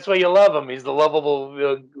 that's why you love him. He's the lovable,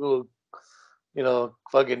 little,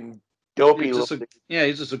 fucking dopey.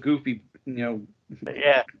 He's just a goofy,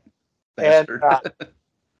 Yeah, and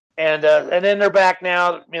then they're back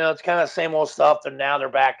now. It's kind of same old stuff. And now they're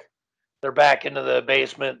back into the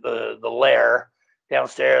basement, the lair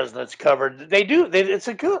downstairs, and it's covered.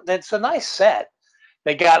 It's a nice set.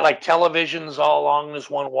 They got like televisions all along this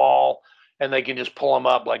one wall, and they can just pull them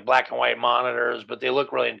up like black and white monitors, but they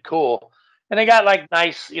look really cool. And they got like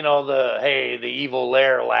nice, the evil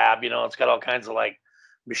lair lab. It's got all kinds of like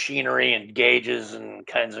machinery and gauges and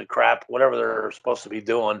kinds of crap, whatever they're supposed to be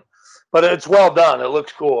doing, but it's well done. It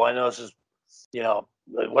looks cool. I know this is,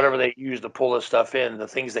 whatever they use to pull this stuff in, the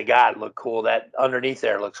things they got look cool. That underneath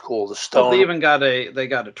there looks cool. The stone. They even got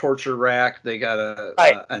a torture rack. They got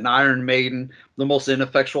an Iron Maiden, the most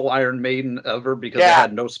ineffectual Iron Maiden ever because it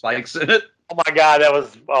had no spikes in it. Oh my God,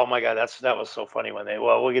 that was so funny when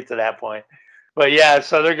we'll get to that point, but yeah,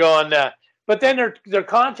 so they're going. But then they're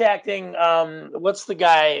contacting what's the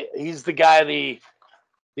guy? He's the guy who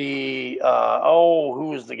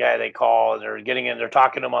is the guy they call? And they're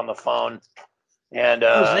talking to him on the phone, and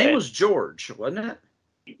his name was George, wasn't it?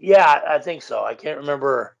 Yeah, I think so. I can't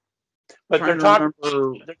remember, but they're talking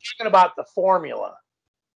about the formula.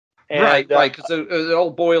 And, right. Because it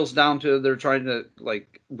all boils down to they're trying to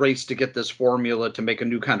like race to get this formula to make a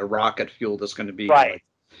new kind of rocket fuel that's going to be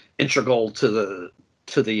integral to the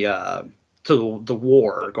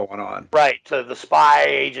war going on. Right. So the spy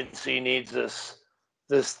agency needs this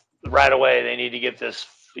right away. They need to get this.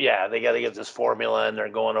 Yeah, they got to get this formula, and they're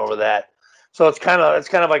going over that. So it's kind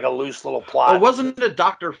of like a loose little plot. Oh, wasn't it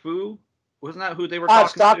Dr. Fu? Wasn't that who they were talking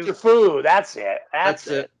to? It's Dr. Fu. That's it. That's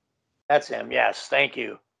it. That's him. Yes. Thank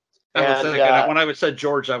you. When I said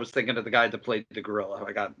George, I was thinking of the guy that played the gorilla.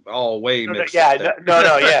 I got all way mixed up.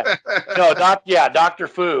 Dr.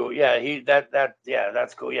 Fu. Yeah,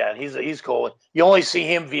 that's cool. Yeah, he's cool. You only see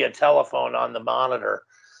him via telephone on the monitor.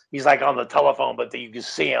 He's like on the telephone, but you can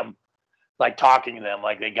see him like talking to them,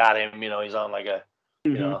 like they got him. He's on like a,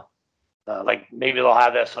 like maybe they'll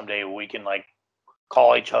have that someday. We can like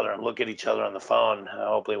call each other and look at each other on the phone.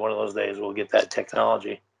 Hopefully, one of those days we'll get that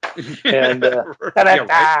technology. And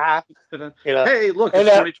right. Hey, look, it's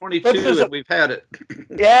 2022 and we've had it.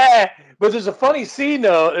 Yeah, but there's a funny scene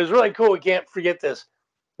though. It's really cool. We can't forget this.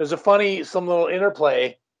 There's some little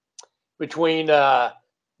interplay between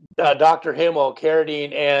Dr. Himmel,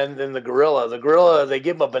 Carradine, and then the gorilla. The gorilla, they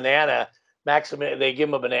give him a banana. They give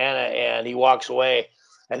him a banana, and he walks away.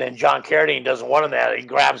 And then John Carradine doesn't want him that. He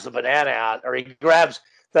grabs the banana out, or he grabs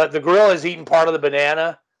the gorilla is eating part of the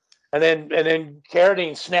banana, and then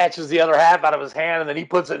Carradine snatches the other half out of his hand, and then he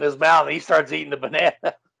puts it in his mouth, and he starts eating the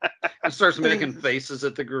banana. And starts making faces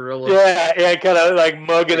at the gorilla. Yeah, kind of like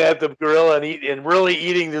mugging at the gorilla and really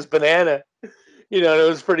eating this banana. It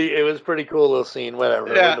was pretty cool little scene.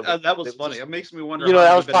 Whatever. Yeah, that was funny. It makes me wonder.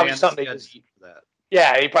 That was probably something he eat for that.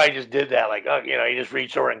 Yeah, he probably just did that. Like, he just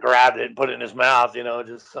reached over and grabbed it and put it in his mouth.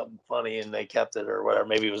 Just something funny, and they kept it or whatever.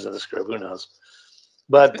 Maybe it was in the script. Who knows?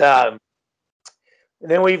 But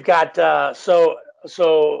then we've got so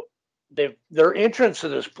their entrance to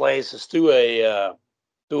this place is through a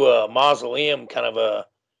mausoleum, kind of a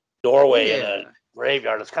doorway in a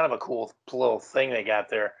graveyard. It's kind of a cool little thing they got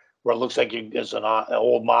there, where it looks like it's an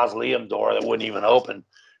old mausoleum door that wouldn't even open,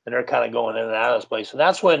 and they're kind of going in and out of this place. And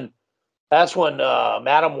that's when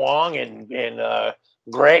Madame Wong and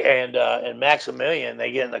Gray and Maximilian,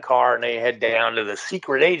 they get in the car and they head down to the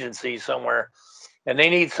secret agency somewhere, and they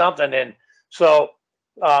need something. And so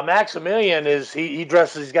Maximilian he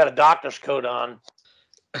dresses. He's got a doctor's coat on.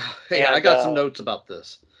 Hey, I got some notes about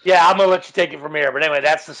this. Yeah, I'm gonna let you take it from here. But anyway,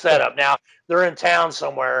 that's the setup. Now they're in town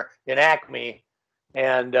somewhere in Acme,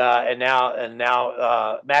 and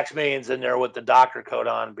now Maximilian's in there with the doctor coat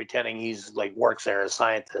on, pretending he's like works there as a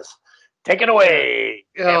scientist. Take it away.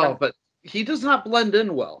 Oh, but he does not blend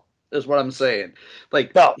in well, is what I'm saying.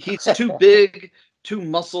 Like, no. He's too big, too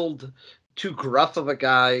muscled, too gruff of a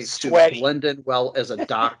guy Sweaty. To blend in well as a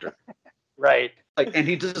doctor. Right. Like, and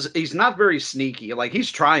he's not very sneaky. Like,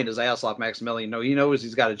 he's trying his ass off, Maximilian. No, he knows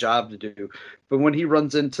he's got a job to do. But when he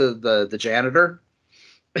runs into the janitor,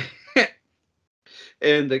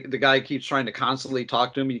 and the guy keeps trying to constantly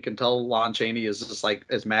talk to him, you can tell Lon Chaney is just like,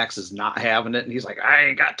 as Max is not having it, and he's like, I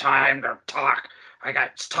ain't got time to talk. I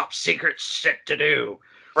got top secret shit to do.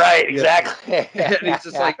 Right, exactly. And he's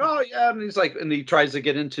just like, oh yeah, and he's like, and he tries to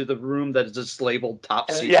get into the room that is just labeled top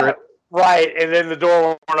secret. Yeah, right, and then the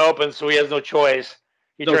door won't open, so he has no choice.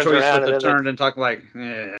 He turns around but to turn and talk like,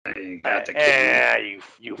 you got the key. Yeah,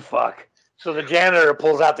 you fuck. So the janitor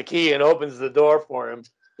pulls out the key and opens the door for him.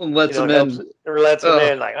 Lets him in. Lets him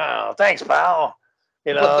in, like, oh, thanks, pal.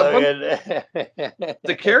 The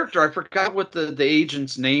character, I forgot what the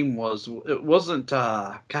agent's name was. It wasn't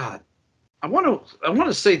God. I want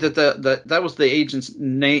to say that was the agent's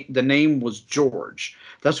name. The name was George.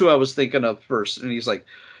 That's who I was thinking of first. And he's like,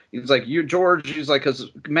 you're George. He's like, because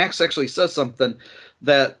Max actually says something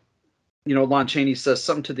that, Lon Chaney says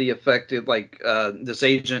something to the effect of like, this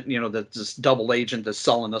agent, that this double agent that's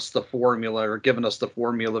selling us the formula or giving us the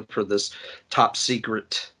formula for this top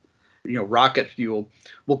secret, rocket fuel,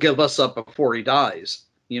 will give us up before he dies.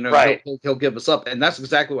 Right. He'll give us up. And that's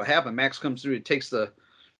exactly what happened. Max comes through, he takes the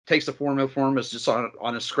formula for him. It's just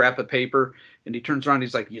on a scrap of paper. And he turns around,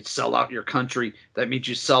 he's like, you sell out your country. That means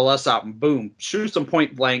you sell us out. And boom, shoots him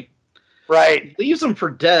point blank. Right. Leaves him for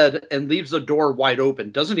dead and leaves the door wide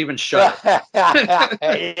open. Doesn't even shut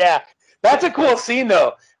it. Yeah. That's a cool scene,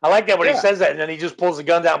 though. I like that when he says that, and then he just pulls the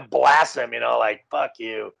gun down and blasts him, like, fuck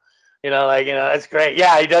you. That's great.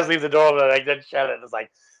 Yeah, he does leave the door open, like, doesn't shut it. It's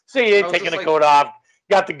like, see, taking the coat off,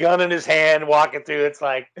 got the gun in his hand, walking through. It's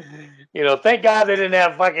like, thank God they didn't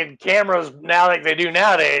have fucking cameras now like they do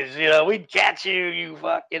nowadays. We'd catch you, you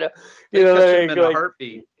fuck, They catch him in a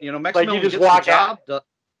heartbeat. Maximilian like you just gets walk the job out. done.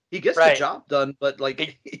 He gets the job done, but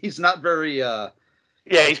like he's not very. Yeah,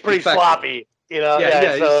 he's pretty effective. Sloppy.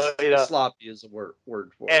 So, sloppy is a word for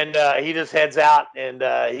it. And he just heads out, and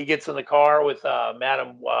he gets in the car with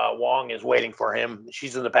Madame Wong is waiting for him.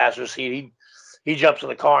 She's in the passenger seat. He jumps in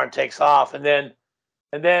the car and takes off, and then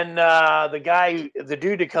the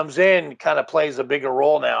dude that comes in kind of plays a bigger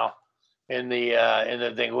role now in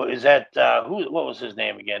the thing. Is that who? What was his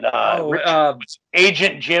name again?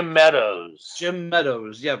 Agent Jim Meadows. Jim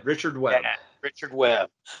Meadows, yeah, Richard Webb. Yeah, Richard Webb.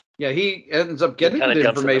 Yeah, he ends up getting the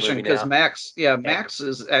information because Max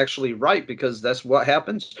is actually right, because that's what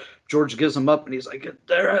happens. George gives him up, and he's like,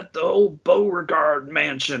 they're at the old Beauregard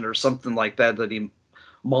mansion or something like that he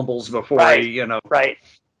mumbles before Right.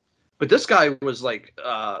 But this guy was like,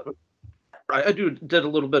 I did a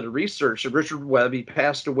little bit of research. Richard Webb, he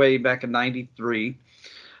passed away back in '93,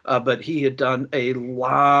 but he had done a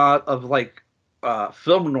lot of like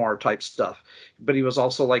film noir type stuff. But he was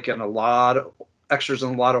also like in a lot of extras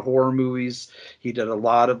in a lot of horror movies. He did a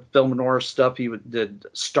lot of film noir stuff. He did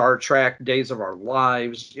Star Trek, Days of Our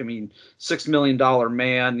Lives. I mean, $6 Million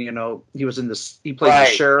Man. You know, he was in this. He played the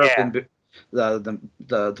sheriff in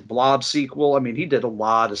the Blob sequel. I mean, he did a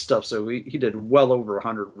lot of stuff. So he did well over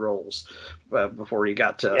 100 roles before he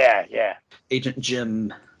got to Agent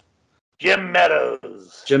Jim. Jim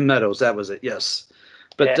Meadows. Jim Meadows, that was it. Yes,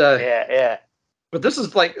 but But this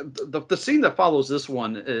is like the scene that follows this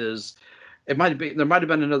one is. There might have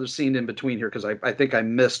been another scene in between here because I think I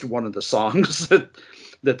missed one of the songs that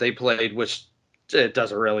they played, which it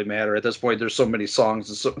doesn't really matter at this point. There's so many songs,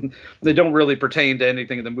 and so they don't really pertain to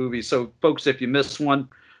anything in the movie. So, folks, if you miss one,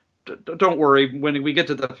 don't worry. When we get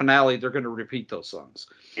to the finale, they're going to repeat those songs.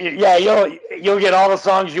 Yeah, you'll get all the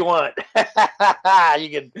songs you want. You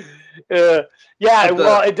can,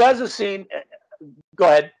 well, it does a scene. Go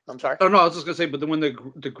ahead. I'm sorry. Oh no, I was just going to say, but then when the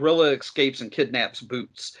gorilla escapes and kidnaps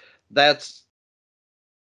Boots. That's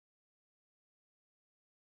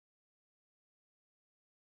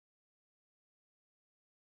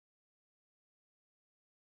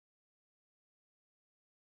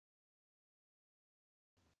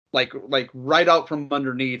like right out from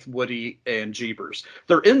underneath Woody and Jeepers.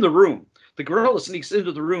 They're in the room. The gorilla sneaks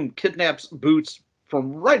into the room, kidnaps Boots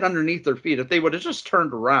from right underneath their feet. If they would have just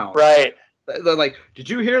turned around, right? They're like, "Did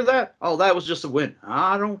you hear that? Oh, that was just the wind."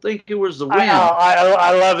 I don't think it was the wind.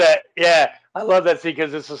 I love that. Yeah, I love that scene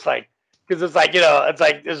because it's just like, it's like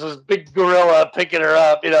there's this big gorilla picking her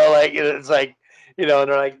up. It's like, and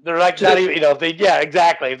they're like not even,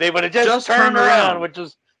 exactly. If they would have just turned around, which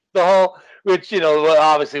is the whole,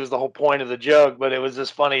 obviously was the whole point of the joke, but it was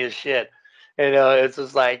just funny as shit. It's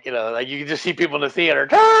just like, like you can just see people in the theater,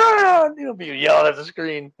 turn around, be yelling at the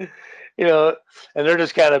screen. And they're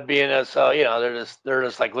just kind of being they're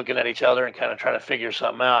just like looking at each other and kind of trying to figure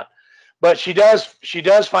something out. But she does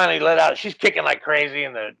finally let out. She's kicking like crazy,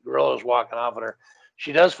 and the gorilla's walking off at her.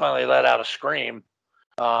 She does finally let out a scream,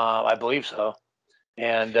 I believe so.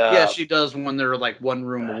 And she does when they're like one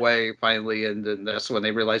room away finally, and then that's when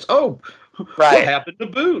they realize, what happened to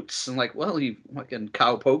Boots? And like, well, he fucking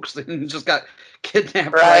cowpokes and just got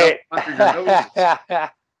kidnapped right under your nose.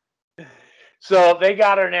 So they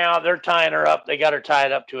got her now. They're tying her up. They got her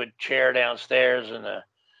tied up to a chair downstairs, and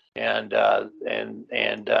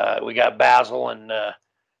we got Basil and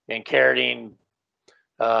Carradine,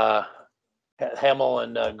 Hamill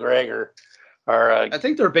and Gregor are. I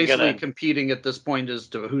think they're basically competing at this point as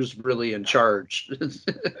to who's really in charge.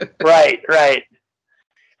 Right.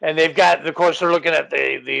 And they've got, of course, they're looking at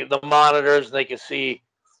the monitors, and they can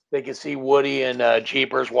see Woody and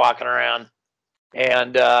Jeepers walking around.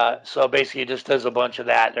 And so basically, it just does a bunch of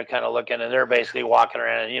that. They're kind of looking, and they're basically walking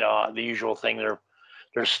around, and the usual thing. They're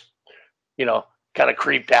kind of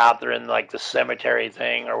creeped out. They're in like the cemetery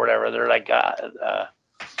thing or whatever. They're like,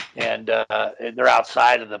 and they're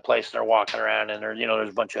outside of the place. They're walking around, and there's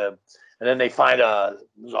a bunch of, and then they find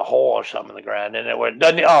there's a hole or something in the ground, and it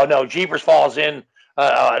doesn't. Oh no, Jeepers falls in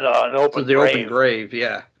an open grave.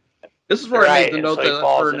 Yeah. This is where I made the note that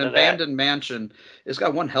for an abandoned mansion, it's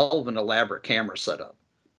got one hell of an elaborate camera setup.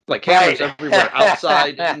 Like cameras everywhere,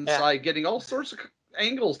 outside, inside, getting all sorts of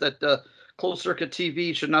angles that closed circuit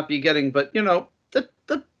TV should not be getting. But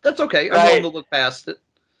that's okay. I'm willing to look past it.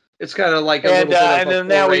 It's kind of like a little bit of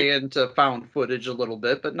a foray into found footage, a little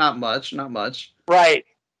bit, but not much. Right.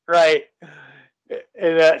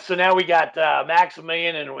 And, so now we got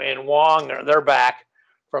Maximilian and Wong. They're back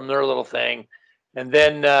from their little thing. And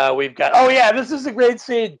then we've got, this is a great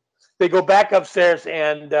scene. They go back upstairs,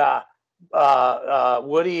 and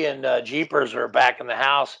Woody and Jeepers are back in the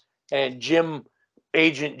house, and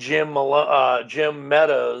Agent Jim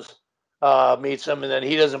Meadows meets them, and then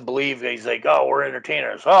he doesn't believe it. He's like, "Oh, we're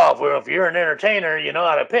entertainers. Oh, if you're an entertainer, you know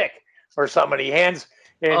how to pick," or something. He hands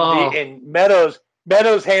and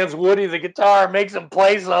Meadows hands Woody the guitar, makes him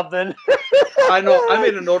play something. I know. I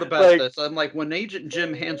made a note about this. I'm like, when Agent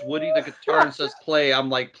Jim hands Woody the guitar and says play, I'm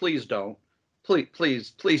like, please don't. Please,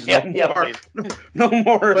 no more. Please. No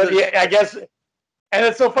more. But I guess, and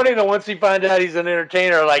it's so funny that once he finds out he's an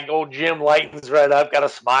entertainer, like old Jim lightens right up, got a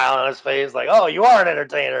smile on his face, like, "Oh, you are an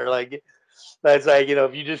entertainer." Like, that's like,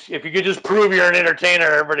 if you could just prove you're an entertainer,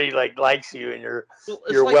 everybody likes you, and you're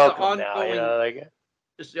like welcome now.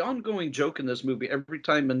 It's the ongoing joke in this movie. Every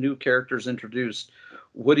time a new character is introduced,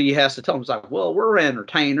 Woody has to tell him, "It's like, well, we're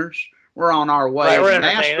entertainers. We're on our way to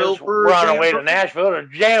Nashville. We're on our way to Nashville to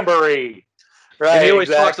Jamboree." Right. And he always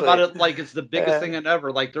talks about it like it's the biggest thing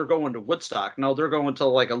ever. Like they're going to Woodstock. No, they're going to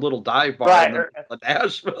like a little dive bar in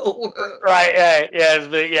Nashville. Right.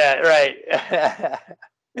 Yeah. Right.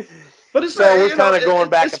 But it's so not, we're kind of going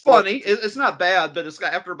back. It's funny. It's not bad, but it's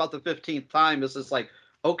after about the 15th time, it's just like,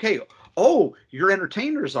 okay, oh, you're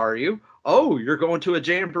entertainers, are you? Oh, you're going to a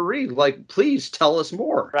jamboree. Like, please tell us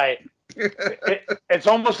more. Right. It's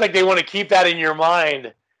almost like they want to keep that in your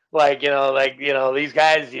mind. Like, these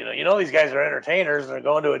guys, these guys are entertainers and they're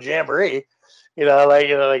going to a jamboree. Like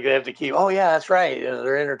they have to keep, oh yeah, that's right.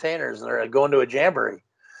 They're entertainers and they're going to a jamboree.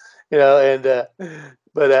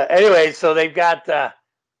 But anyway, so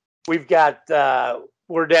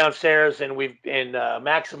we're downstairs and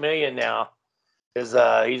Maximilian now is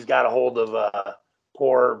he's got a hold of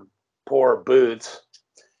poor Boots,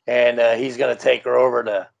 and he's going to take her over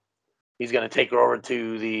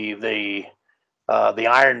to the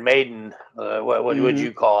Iron Maiden. What would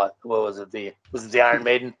you call it? What was it? Was it the Iron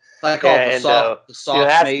Maiden? I call it the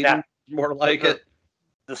soft maiden. More like it.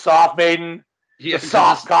 The soft maiden. Yeah, the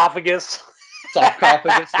sarcophagus.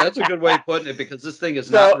 Sarcophagus. That's a good way of putting it because this thing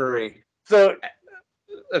is not very effective.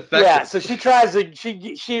 Yeah, so she tries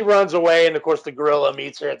to she runs away, and of course the gorilla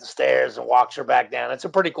meets her at the stairs and walks her back down. It's a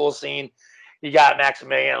pretty cool scene. You got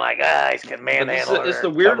Maximilian like he's can manhandle her. It's the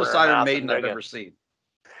weirdest Iron Maiden I've ever seen.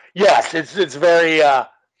 Yes, it's very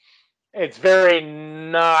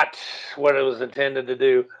not what it was intended to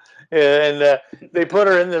do. And they put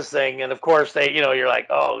her in this thing, and of course you're like,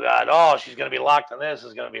 oh god, she's gonna be locked in this.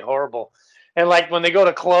 It's gonna be horrible. And like when they go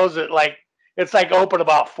to close it, like it's like open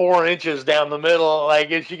about 4 inches down the middle, like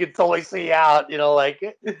she could totally see out, And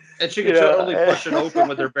she could only push it open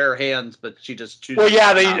with her bare hands, but she just chooses. Well,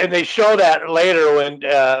 yeah, they show that later when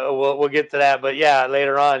we'll get to that, but yeah,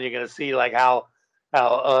 later on you're gonna see like how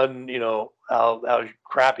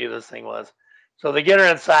crappy this thing was. So they get her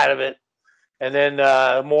inside of it, and then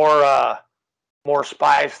more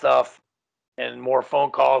spy stuff and more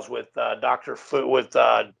phone calls with Dr. Fu.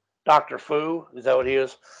 Is that what he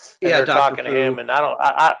is? And yeah, they're Dr. talking Fu. to him, and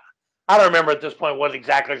I don't remember at this point what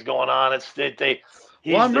exactly is going on. He's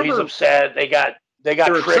upset. They got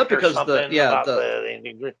tricked because or something.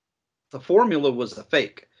 the formula was a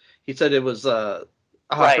fake. He said it was right.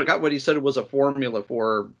 I forgot what he said it was a formula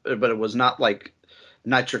for, but it was not like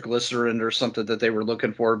nitroglycerin or something that they were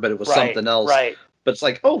looking for, but it was something else. Right. But it's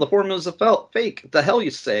like, oh, the formula's a fake. The hell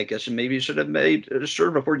you say? I guess maybe you should have made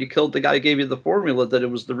sure before you killed the guy who gave you the formula that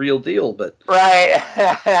it was the real deal. But right.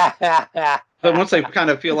 But once they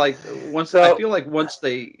kind of feel like once they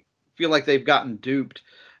feel like they've gotten duped,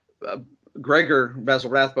 Gregor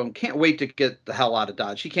Basil Rathbone can't wait to get the hell out of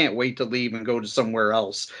Dodge. He can't wait to leave and go to somewhere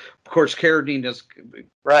else. Of course, Carradine is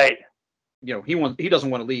right. He doesn't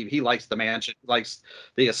want to leave. He likes the mansion, likes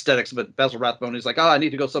the aesthetics. But Basil Rathbone is like, I need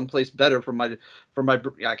to go someplace better for my.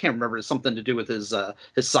 I can't remember. It's something to do with his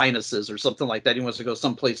sinuses or something like that. He wants to go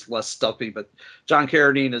someplace less stuffy. But John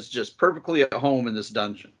Carradine is just perfectly at home in this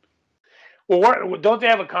dungeon. Well, don't they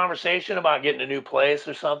have a conversation about getting a new place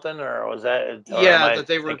or something, or was that? That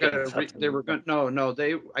they were going to. They were going. No.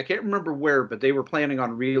 I can't remember where, but they were planning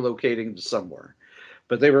on relocating to somewhere.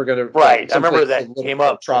 But they were going to. Right, I remember that came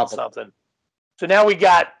up something. So now we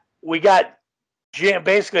got Jim.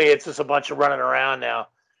 Basically, it's just a bunch of running around now.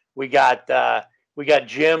 We got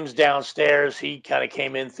Jim's downstairs. He kind of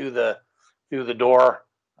came in through the door,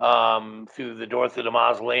 through the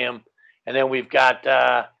mausoleum, and then we've got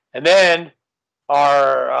and then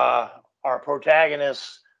our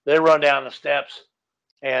protagonists. They run down the steps,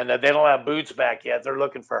 and they don't have Boots back yet. They're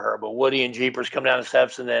looking for her, but Woody and Jeepers come down the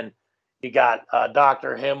steps, and then you got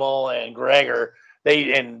Dr. Himmel and Gregor.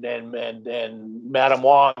 They and Madame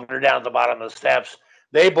Wong, they're down at the bottom of the steps.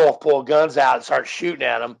 They both pull guns out and start shooting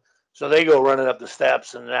at them. So they go running up the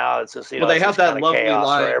steps, and now it's just they have that lovely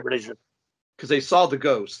line everybody's because they saw the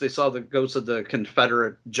ghost. They saw the ghost of the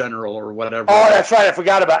Confederate general or whatever. Oh, that's right. I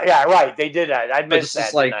forgot about. Yeah, right. They did that. I missed that.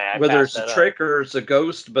 It's like whether it's a trick or it's a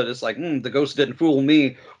ghost, but it's like the ghost didn't fool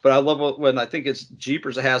me. But I love it when I think it's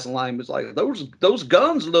Jeepers that has a line. It's like those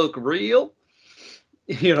guns look real.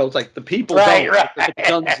 It's like the people don't. Right. The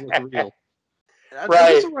guns look real.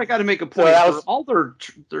 Right. That's where I got to make a point. For all their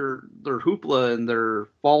hoopla and their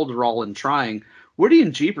falderall and trying, Woody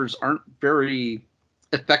and Jeepers aren't very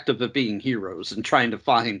effective at being heroes and trying to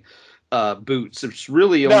find Boots. It's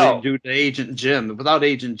really only due to Agent Jim. Without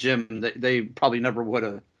Agent Jim, they probably never would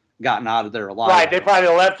have gotten out of there alive. Right. They probably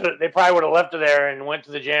would have left her there and went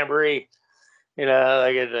to the jamboree.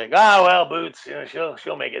 Like Boots,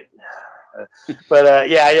 she'll make it. But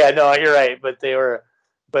no, you're right. But they were,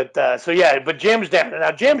 but Jim's down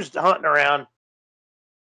now. Jim's hunting around,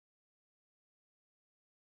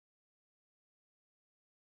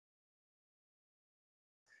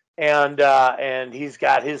 and he's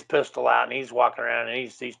got his pistol out, and he's walking around, and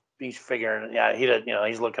he's figuring, yeah, he does,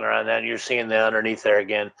 he's looking around, and you're seeing the underneath there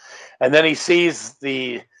again, and then he sees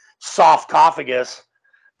the sarcophagus,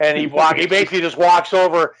 and he basically just walks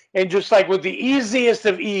over, and just like with the easiest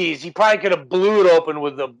of ease, he probably could have blew it open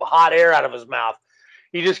with the hot air out of his mouth.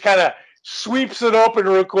 He just kind of sweeps it open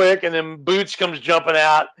real quick, and then Boots comes jumping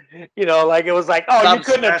out. Like it was like, oh, you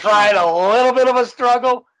couldn't have tried a little bit of a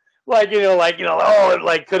struggle, like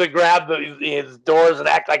could have grabbed the doors and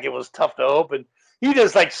act like it was tough to open. He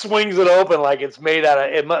just like swings it open like it's made out of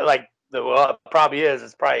it probably is.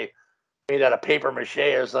 It's probably made out of paper mache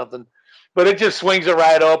or something. But it just swings it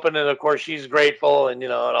right open, and of course she's grateful, and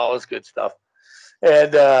and all this good stuff,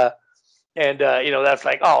 and that's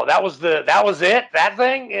like, oh, that was it, that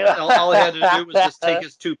thing. All he had to do was just take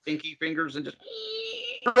his two pinky fingers and just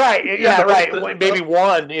right, yeah, right, maybe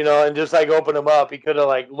one, and just like open them up. He could have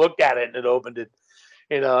like looked at it and it opened it,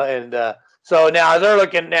 and so now they're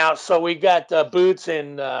looking now. So we got Boots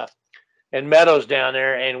and Meadows down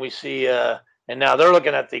there, and we see and now they're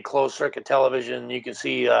looking at the closed circuit television. You can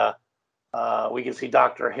see. We can see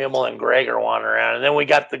Dr. Himmel and Gregor wandering around, and then we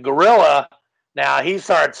got the gorilla. Now he's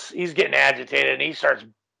getting agitated, and he starts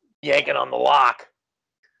yanking on the lock,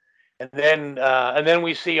 and then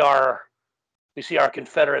we see our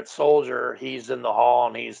Confederate soldier. He's in the hall,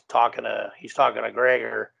 and he's talking to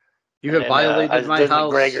Gregor. You have violated my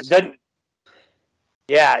house. Gregor doesn't.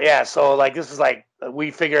 Yeah. So like this is like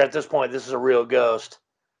we figure at this point this is a real ghost.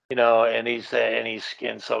 And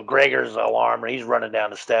so Gregor's alarmed, and he's running down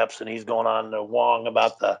the steps, and he's going on to Wong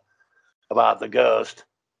about the ghost.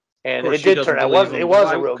 And it did turn out it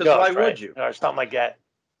was a real ghost. Why would you? Or something like that.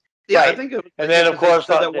 Yeah, right. I think. And then of course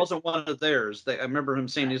that wasn't one of theirs. I remember him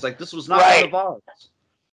saying he's like, this was not one of ours.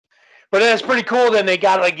 But then it's pretty cool. Then they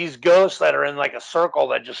got like these ghosts that are in like a circle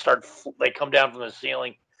that just they come down from the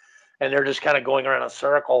ceiling, and they're just kind of going around a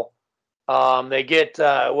circle. They get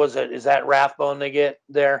is that Rathbone they get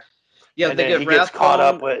there? Yeah, and they get Rathbone. Gets caught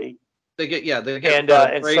up with. They get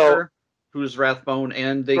and Gregor, who's Rathbone,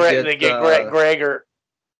 and they get Gregor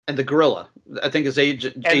and the gorilla. I think his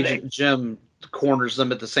Agent Jim corners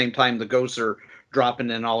them at the same time. The ghosts are dropping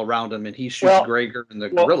in all around him, and he shoots Gregor and the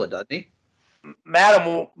gorilla, doesn't he?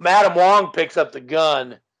 Madam Wong picks up the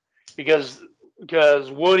gun because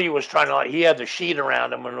Woody was trying to, he had the sheet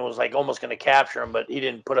around him and was like almost going to capture him, but he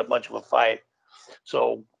didn't put up much of a fight.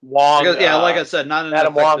 So Wong, like I said, not an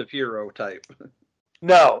effective hero type.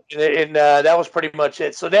 No, and that was pretty much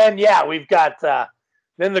it. So then, we've got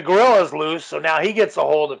then the gorilla's loose. So now he gets a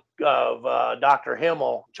hold of Dr.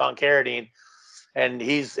 Himmel, John Carradine, and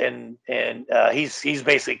he's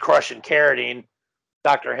basically crushing Carradine,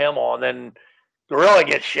 Dr. Himmel, and then gorilla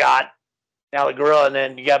gets shot. Now the gorilla, and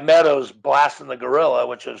then you got Meadows blasting the gorilla,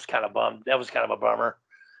 which was kind of bummed. That was kind of a bummer.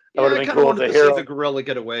 That would have been cool to see the gorilla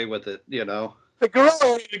get away with it, The gorilla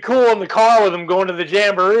would be cool in the car with him going to the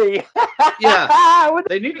jamboree. Yeah,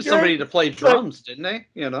 they needed somebody to play drums, didn't they?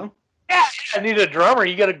 Yeah, I need a drummer.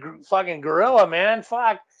 You got a fucking gorilla, man.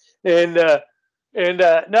 Fuck. And no,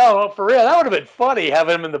 for real, that would have been funny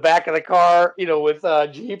having him in the back of the car, with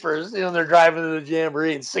Jeepers. They're driving to the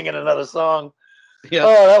jamboree and singing another song. Yeah.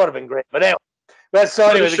 Oh, that would have been great. But anyway,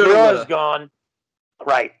 the gorilla's gone.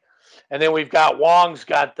 Right. And then we've got Wong's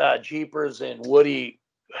got Jeepers, and Woody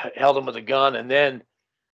held him with a gun. And then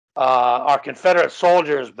our Confederate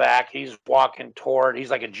soldier is back. He's walking toward,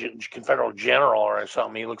 he's like a Confederate general or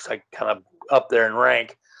something. He looks like kind of up there in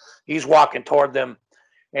rank. He's walking toward them,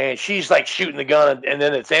 and she's like shooting the gun, and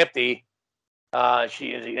then it's empty.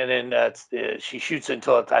 She shoots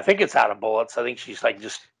until I think it's out of bullets. I think she's like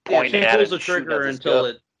just pointing at it. She pulls the trigger until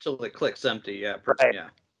it clicks empty. Yeah, right. Yeah.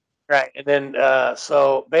 Right, and then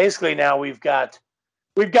so basically now we've got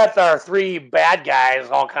our three bad guys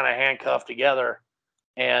all kind of handcuffed together,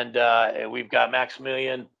 and we've got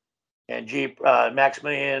Maximilian and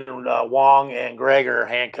Wong and Gregor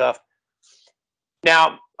handcuffed.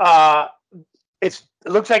 Now it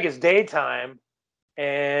looks like it's daytime,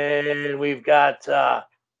 and we've got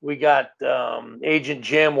Agent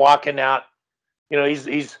Jim walking out.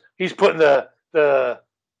 He's putting the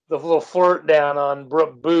little flirt down on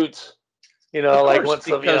Brooke Boots, like once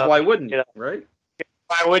because why wouldn't you, right?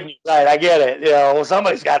 Why wouldn't you? Right, I get it. Well,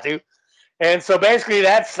 somebody's got to. And so basically,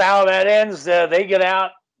 that's how that ends. They get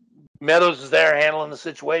out. Meadows is there handling the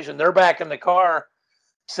situation. They're back in the car,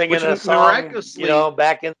 singing a song.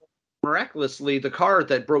 Back in. Miraculously, the car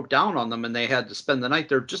that broke down on them and they had to spend the night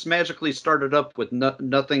there just magically started up with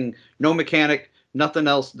nothing, no mechanic, nothing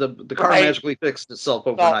else. The car magically fixed itself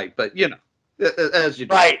overnight. But as you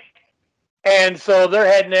do. Right. And so they're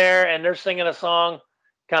heading there and they're singing a song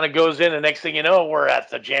kind of goes in. The next thing you know, we're at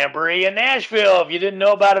the Jamboree in Nashville. If you didn't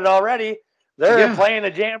know about it already, they're playing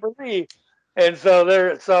the Jamboree. And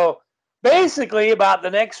so basically about the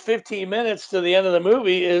next 15 minutes to the end of the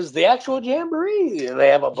movie is the actual Jamboree. They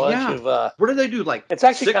have a bunch of what did they do? Like it's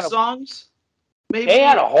actually 6 songs? Maybe they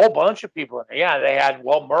had a whole bunch of people in there. Yeah, they had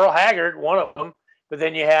Merle Haggard, one of them, but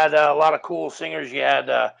then you had a lot of cool singers. You had,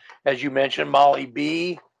 as you mentioned, Molly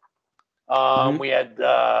B. We had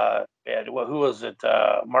who was it?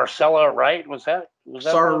 Marcella Wright, was that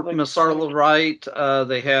Marcella Wright?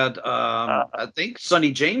 They had I think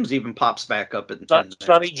Sonny James even pops back up in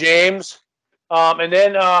Sonny James, and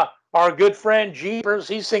then our good friend Jeepers,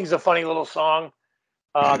 he sings a funny little song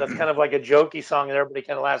that's kind of like a jokey song, and everybody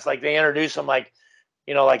kind of laughs. Like they introduce him like,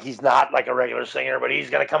 like he's not like a regular singer, but he's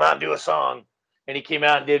gonna come out and do a song, and he came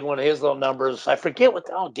out and did one of his little numbers. I forget what.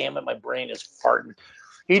 Oh damn it, my brain is farting.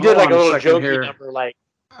 He did like a little jokey number, like.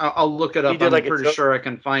 I'll look it up. I'm pretty sure I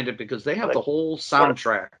can find it because they have the whole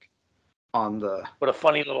soundtrack on the. What a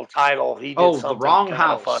funny little title. He did something The Wrong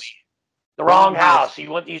House. Funny. The Wrong House.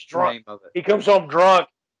 He's drunk. He comes home drunk.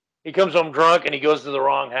 And he goes to the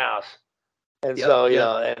wrong house. And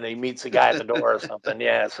and he meets a guy at the door or something.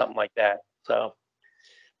 Yeah, something like that. So,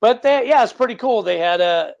 but it's pretty cool. They had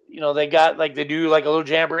they got they do like a little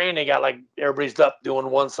jamboree, and they got like everybody's up doing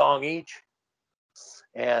one song each.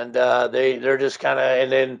 And they're just kind of,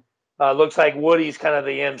 and then looks like Woody's kind of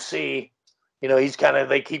the MC. He's kind of,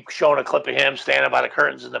 they keep showing a clip of him standing by the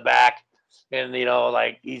curtains in the back, and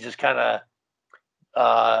he's just kind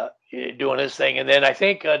of doing his thing. And then I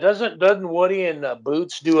think doesn't Woody and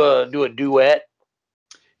Boots do a duet?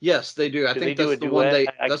 Yes, they do. I think that's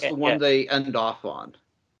the one they end off on.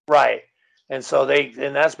 Right, and so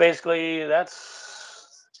that's basically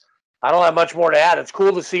I don't have much more to add. It's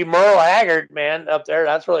cool to see Merle Haggard, man, up there.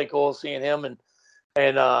 That's really cool seeing him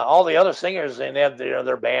and all the other singers. And they have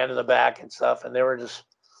their band in the back and stuff. And they were just,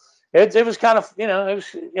 it was kind of, it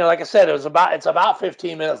was, like I said, it's about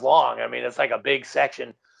 15 minutes long. I mean, it's like a big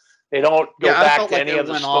section. They don't go back to any of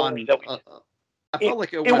the story that I felt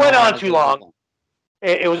like it went on too long.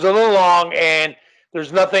 It was a little long, and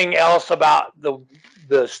there's nothing else about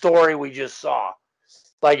the story we just saw.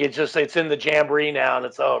 Like it's in the Jamboree now and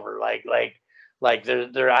it's over. Like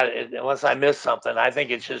they're unless I missed something, I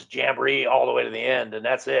think it's just Jamboree all the way to the end, and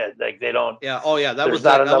that's it. Like they don't. Yeah. Oh yeah. That was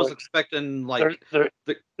I was expecting I was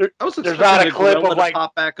expecting there's not a clip of to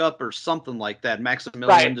pop back up or something like that.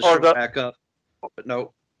 Maximilian to show back up, but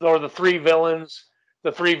no. Or the three villains.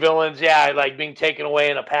 Yeah, like being taken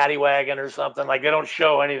away in a paddy wagon or something. Like they don't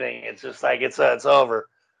show anything. It's just like it's over.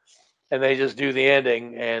 And they just do the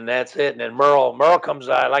ending, and that's it. And then Merle comes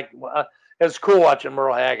out. It's cool watching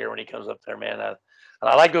Merle Haggard when he comes up there, man. And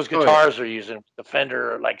I like those guitars they're using, the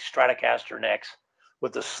Fender like Stratocaster necks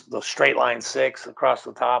with the straight line 6 across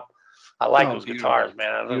the top. I like those guitars,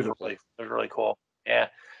 man. Those are really cool. Yeah.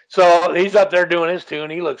 So he's up there doing his tune.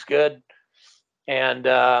 He looks good, and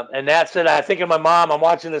that's it. I think of my mom. I'm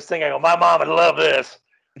watching this thing. I go, my mom would love this.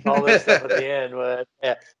 All this stuff at the end, but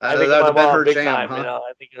yeah, I think of my mom big time. Huh?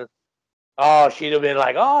 I think. She'd have been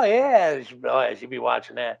like, oh yeah, she'd be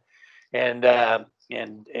watching that, and but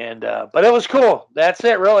it was cool. That's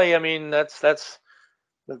it, really. I mean, that's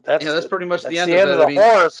pretty much the end of the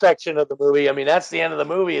horror section of the movie. I mean, that's the end of the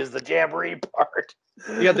movie is the Jamboree part.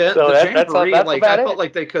 Yeah, the Jamboree. I felt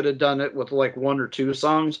like they could have done it with like 1 or 2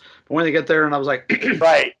 songs, but when they get there, and I was like,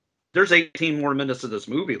 right, there's 18 more minutes of this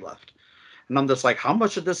movie left. And I'm just like, how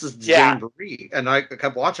much of this is the Jamboree? And I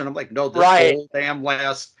kept watching. I'm like, no, this whole damn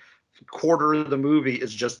last quarter of the movie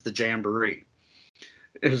is just the Jamboree.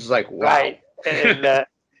 It was like, wow. Right. And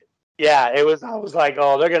it was, I was like,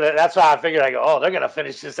 that's why I figured, I go, they're going to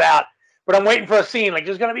finish this out. But I'm waiting for a scene. Like,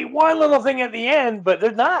 there's going to be one little thing at the end, but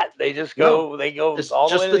they're not. They just go, it's all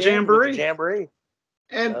the just way to the Jamboree. End with the Jamboree.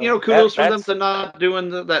 And, kudos for them to not doing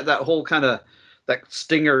that whole kind of, that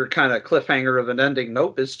stinger kind of cliffhanger of an ending.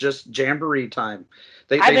 Nope, it's just Jamboree time.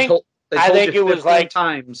 They told you it was like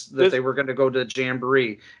times that they were going to go to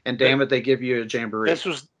Jamboree, and damn it, they give you a Jamboree. This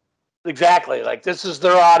was exactly like this is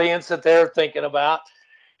their audience that they're thinking about,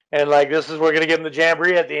 and like this is we're going to give them the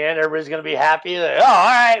Jamboree at the end. Everybody's going to be happy. Like, all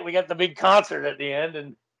right, we got the big concert at the end,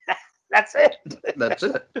 and that's it. That's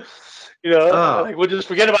it. Like we'll just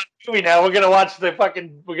forget about the movie now. We're going to watch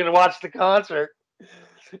the concert.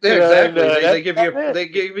 Yeah, exactly. They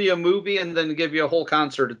give you a movie and then give you a whole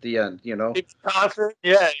concert at the end. It's a concert,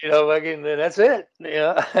 yeah. That's it.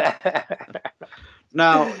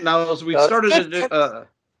 Now, as we've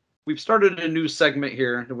started a new segment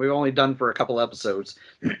here that we've only done for a couple episodes,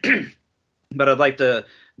 but I'd like to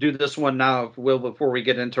do this one now, Will, before we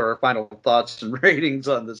get into our final thoughts and ratings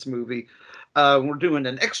on this movie. we're doing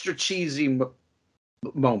an extra cheesy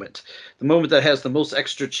moment, the moment that has the most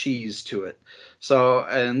extra cheese to it. So,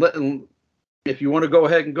 and if you want to go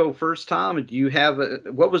ahead and go first, Tom, do you have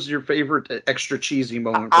what was your favorite extra cheesy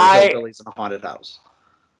moment for Hillbillies in a Haunted House?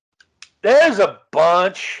 There's a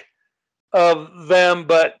bunch of them,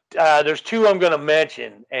 but there's two I'm going to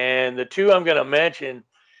mention, and the two I'm going to mention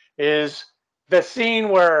is the scene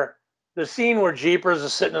where Jeepers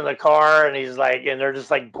is sitting in the car and he's like, and they're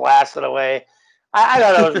just like blasting away. I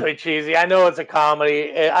thought that was really cheesy. I know it's a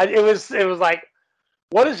comedy. It was like,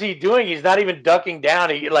 what is he doing? He's not even ducking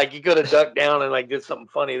down. He could have ducked down and like did something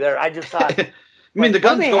funny there. I just thought. I mean, the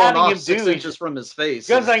gun's going off 6 inches from his face.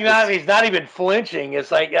 He's not even flinching.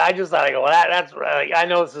 It's like I just thought, well, that's right. I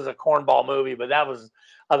know this is a cornball movie, but I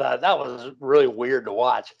thought that was really weird to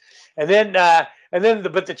watch. And then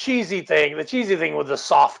the cheesy thing with the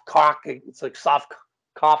soft cock, it's like soft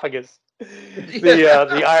cophagus.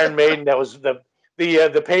 The Iron Maiden, that was the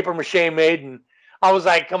paper mache maiden. I was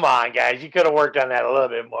like, come on, guys, you could have worked on that a little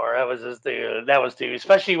bit more. That was just too,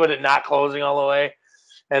 especially with it not closing all the way.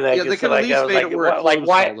 And they could at least made it where it closed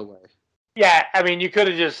all the way. Yeah, I mean, you could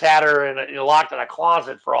have just had her locked in a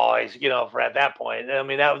closet for always, for at that point. I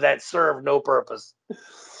mean, that served no purpose.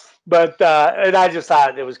 But and I just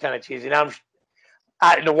thought it was kind of cheesy. Now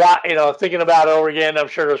thinking about it over again, I'm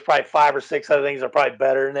sure there's probably 5 or 6 other things that are probably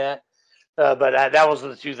better than that. But that was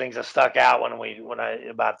the two things that stuck out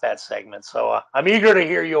about that segment. So I'm eager to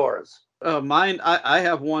hear yours. Mine, I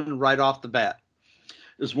have one right off the bat.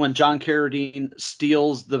 Is when John Carradine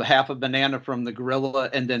steals the half a banana from the gorilla,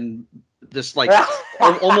 and then this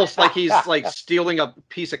almost like he's like stealing a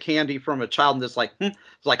piece of candy from a child, and this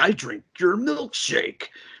it's like, I drink your milkshake.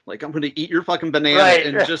 Like, I'm going to eat your fucking banana. Right.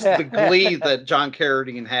 And just the glee that John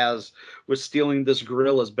Carradine has with stealing this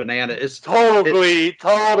gorilla's banana is total glee.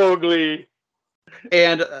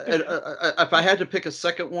 And if I had to pick a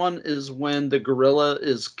second one, is when the gorilla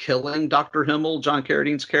is killing Dr. Himmel, John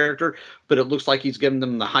Carradine's character, but it looks like he's giving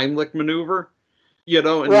them the Heimlich maneuver, and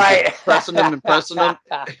right. He's pressing them and pressing them.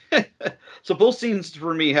 So both scenes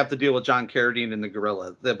for me have to deal with John Carradine and the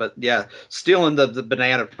gorilla. But yeah, stealing the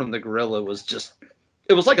banana from the gorilla was just,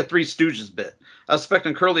 it was like a Three Stooges bit. I was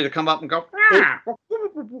expecting Curly to come up and go, yeah.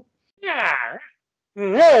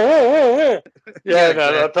 Yeah,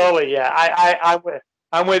 no, totally. Yeah,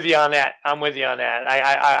 I'm with you on that.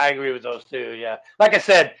 I agree with those two. Yeah, like I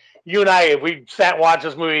said, you and I, if we sat and watched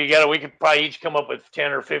this movie together, we could probably each come up with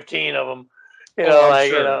 10 or 15 of them. But yeah,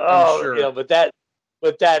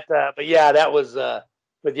 that was.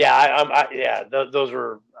 But yeah, those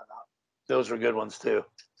were good ones too.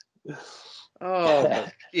 Oh,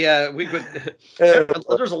 yeah, we could.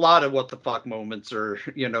 There's a lot of what the fuck moments, or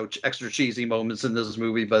extra cheesy moments in this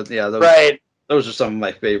movie, but yeah, those are some of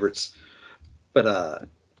my favorites. But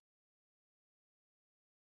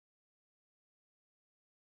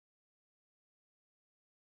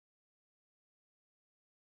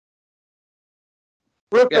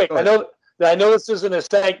real quick, I know this isn't a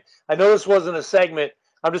seg. I know this wasn't a segment.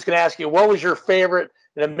 I'm just going to ask you, what was your favorite?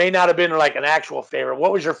 And it may not have been like an actual favorite.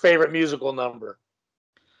 What was your favorite musical number?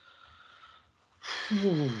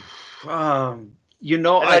 I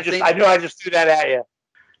just threw that at you.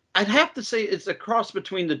 I'd have to say it's a cross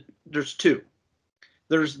between there's two.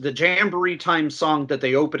 There's the Jamboree Time song that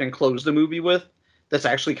they open and close the movie with. That's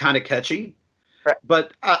actually kind of catchy. Right.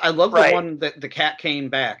 But I love the one that the cat came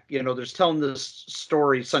back. There's telling this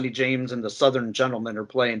story. Sonny James and the Southern Gentlemen are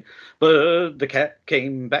playing, but the cat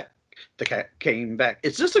came back. The cat came back.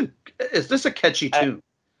 Is this a catchy tune?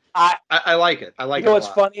 I like it. I like it. What's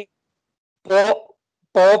funny?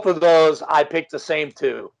 Both of those I picked the same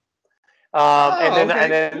two. And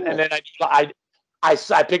then I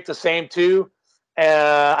picked the same two.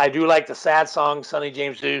 I do like the sad song Sonny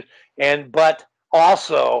James do, but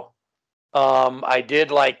also I did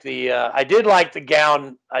like the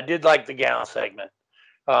gown segment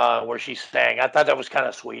where she sang. I thought that was kind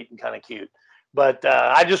of sweet and kind of cute. But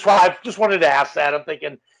I just wanted to ask that. I'm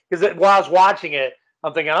thinking, because while I was watching it,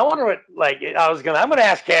 I'm thinking, I wonder what, I'm going to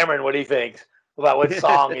ask Cameron what he thinks about what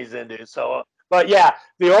song he's into. So, but yeah,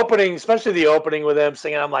 the opening, especially the opening with them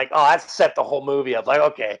singing, I'm like, oh, that set the whole movie up. Like,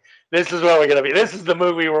 okay, this is where we're going to be. This is the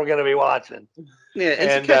movie we're going to be watching. Yeah,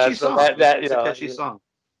 it's a catchy song. It's a catchy song.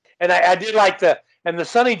 And I did like the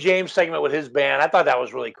Sonny James segment with his band. I thought that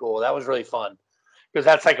was really cool. That was really fun because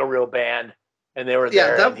that's like a real band. And they were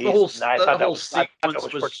there. Yeah, the whole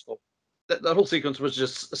sequence was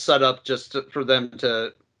just set up for them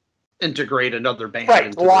to integrate another band.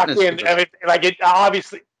 Right, lock in. I mean, it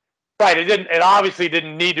obviously, It obviously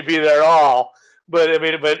didn't need to be there at all. But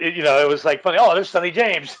it was like funny. Oh, there's Sonny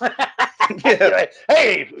James. Yeah.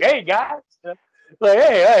 Hey, guys. Like,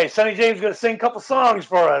 hey, Sonny James is gonna sing a couple songs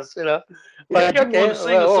for us, Like, yeah, okay,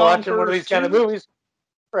 we're watching one of these kind of movies.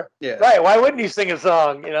 Yeah. Right. Why wouldn't he sing a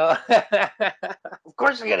song? Of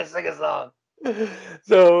course you're gonna sing a song.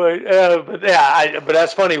 So, but but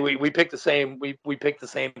that's funny. We picked the same. We picked the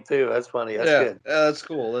same too. That's funny. That's good. That's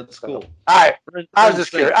cool. That's cool. All right. I was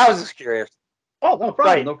just curious. Oh, no problem.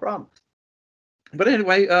 Right. No problem. But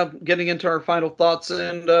anyway, getting into our final thoughts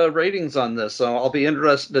and ratings on this. So I'll be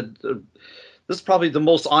interested. This is probably the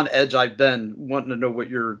most on edge I've been, wanting to know what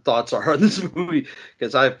your thoughts are on this movie,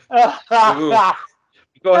 because I've.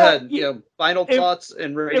 Go ahead. Final thoughts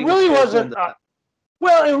and ratings. It really wasn't.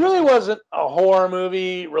 Well, it really wasn't a horror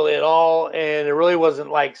movie really at all, and it really wasn't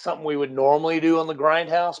like something we would normally do on the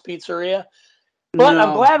Grindhouse Pizzeria. But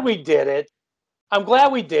I'm glad we did it. I'm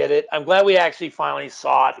glad we actually finally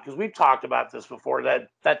saw it, because we've talked about this before.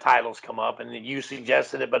 That title's come up, and you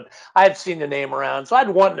suggested it, but I've seen the name around, so I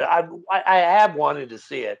have wanted to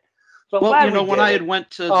see it. So when I had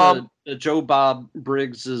went to the Joe Bob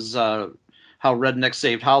Briggs's How Rednecks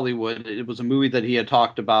Saved Hollywood, it was a movie that he had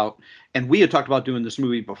talked about, and we had talked about doing this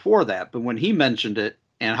movie before that. But when he mentioned it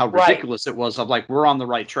and how ridiculous it was, I'm like, we're on the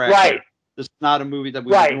right track. Right. Here. This is not a movie that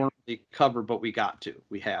we would normally cover, but we have to.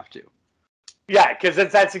 Yeah, because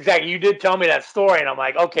that's exactly. You did tell me that story, and I'm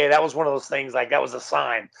like, okay, that was one of those things. Like, that was a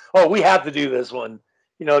sign. Oh, we have to do this one.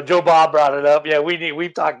 Joe Bob brought it up. Yeah,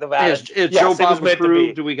 we've talked about it. Yes, Joe Bob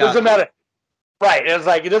approved. We got. Doesn't matter. Right. It was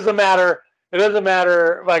like, it doesn't matter. It doesn't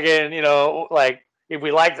matter. Fucking, like, if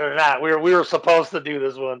we liked it or not. We were supposed to do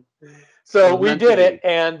this one, so we did it.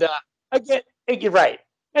 And again, you're right.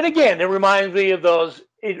 And again, it reminds me of those.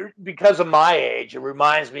 Because of my age, it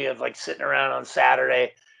reminds me of like sitting around on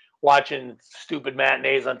Saturday, watching stupid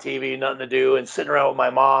matinees on TV, nothing to do, and sitting around with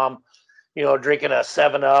my mom, drinking a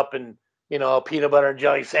 7-Up and a peanut butter and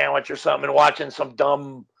jelly sandwich or something, and watching some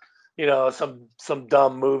dumb, some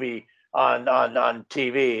dumb movie on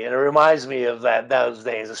TV. And it reminds me of those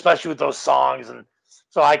days, especially with those songs. And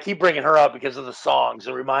so I keep bringing her up because of the songs.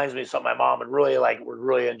 It reminds me of something my mom would really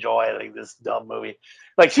enjoy, like this dumb movie.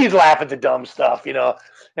 Like, she'd laugh at the dumb stuff,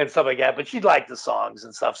 and stuff like that, but she'd like the songs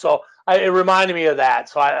and stuff. So it reminded me of that.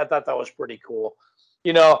 So I thought that was pretty cool.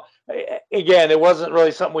 Again, it wasn't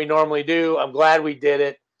really something we normally do. I'm glad we did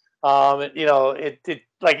it. It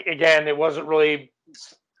wasn't really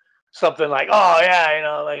something like, oh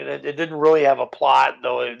yeah, like it didn't really have a plot,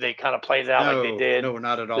 though they kind of played it out like they did. No,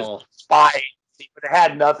 not at all. Spy, but it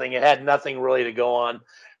had nothing. It had nothing really to go on.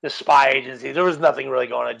 The spy agency, there was nothing really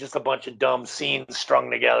going on. Just a bunch of dumb scenes strung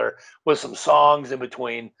together with some songs in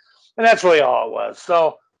between, and that's really all it was.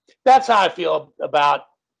 So that's how I feel about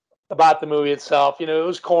the movie itself. It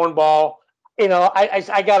was cornball.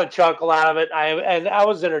 I got a chuckle out of it. I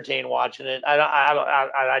was entertained watching it.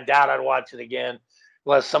 I doubt I'd watch it again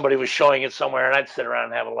unless somebody was showing it somewhere, and I'd sit around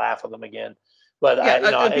and have a laugh with them again. But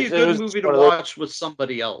it'd be a good movie to watch with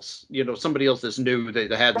somebody else. Somebody else that's new that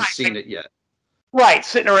hadn't seen it yet. Right,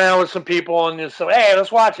 sitting around with some people and just say, hey,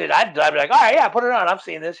 let's watch it. I'd be like, all right, yeah, put it on. I've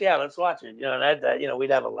seen this. Yeah, let's watch it. And we'd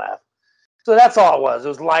have a laugh. So that's all it was. It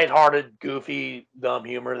was lighthearted, goofy, dumb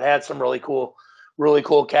humor. It had some really cool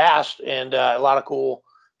cast and a lot of cool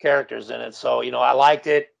characters in it. So I liked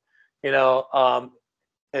it. Is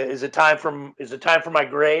it time for my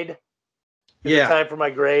grade? Is it time for my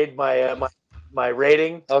grade? My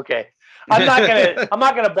rating? Okay. I'm not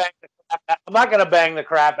gonna bang the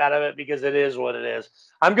crap out of it, because it is what it is.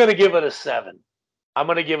 I'm gonna give it a 7. I'm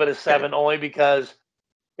gonna give it a 7 only because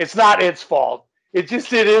it's not its fault. It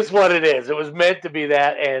is what it is. It was meant to be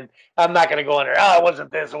that, and I'm not gonna go in there, oh, it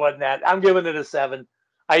wasn't this, it wasn't that. I'm giving it a 7.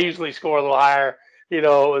 I usually score a little higher,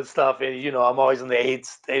 and stuff. And I'm always in the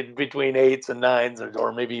 8s, between 8s and 9s,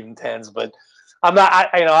 or maybe even 10s. But I'm not.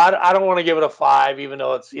 I don't want to give it a 5, even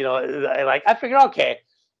though it's I figured, okay,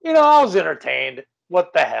 I was entertained.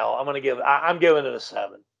 What the hell? I'm giving it a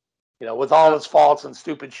 7. With all its faults and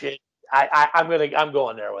stupid shit, I'm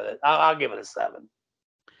going there with it. I'll give it a 7.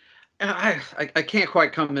 I can't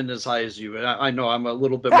quite come in as high as you. I know I'm a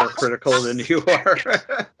little bit more critical than you are.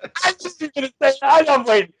 I'm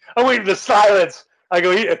waiting for silence. I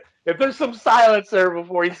go, if there's some silence there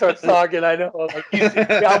before he starts talking, I know.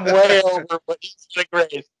 I'm way over, but he's the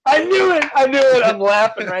great. I knew it. I'm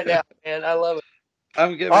laughing right now, man. I love it.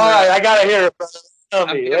 I'm giving. All right, I gotta hear it, brother.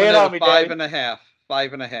 I'm giving it a 5.5.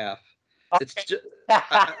 5.5. It's just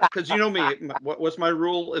because you know me. What's my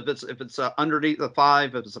rule? If it's underneath the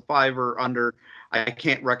 5, if it's a 5 or under, I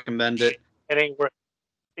can't recommend it. It ain't worth.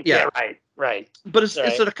 Yeah, right. But it's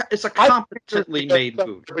a competently made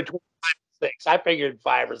movie. Between 5 and 6, I figured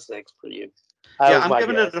 5 or 6 for you. I'm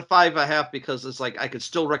giving it a 5.5 because it's like I could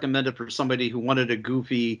still recommend it for somebody who wanted a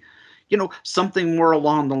goofy, something more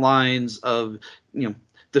along the lines of,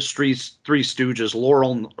 the Three Stooges,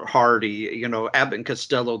 Laurel and Hardy, Abbott and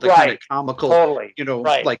Costello, the kind of comical, totally.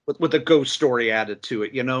 Like with a ghost story added to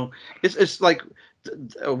it. It's like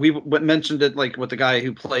we mentioned it, like with the guy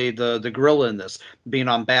who played the gorilla in this, being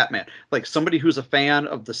on Batman. Like somebody who's a fan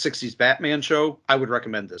of the '60s Batman show, I would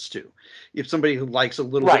recommend this too. If somebody who likes a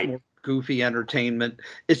little bit more goofy entertainment,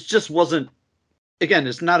 it just wasn't. Again,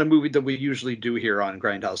 it's not a movie that we usually do here on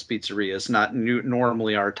Grindhouse Pizzeria. It's not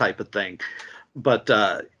normally our type of thing. But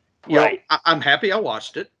I'm happy I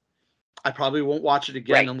watched it. I probably won't watch it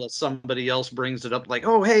again unless somebody else brings it up. Like,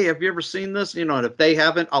 oh, hey, have you ever seen this? And if they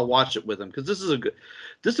haven't, I'll watch it with them, because this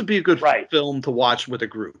would be a good film to watch with a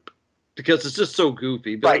group, because it's just so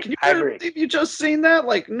goofy. But like, can you believe you just seen that?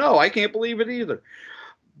 Like, no, I can't believe it either.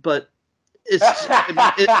 But it's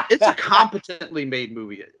it's a competently made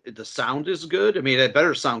movie. The sound is good. I mean, it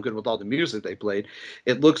better sound good with all the music they played.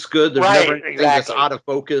 It looks good. There's never anything that's out of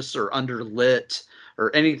focus or underlit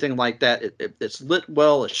or anything like that. It's lit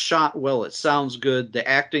well. It's shot well. It sounds good. The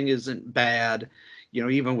acting isn't bad.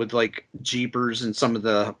 Even with like Jeepers and some of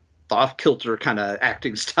the off-kilter kind of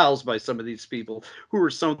acting styles by some of these people,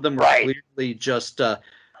 some of them were clearly just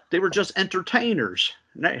they were just entertainers.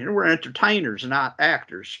 They were entertainers, not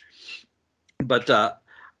actors. But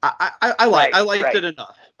I liked it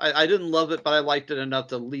enough. I didn't love it, but I liked it enough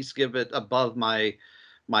to at least give it above my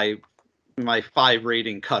 5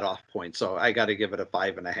 rating cutoff point. So I got to give it a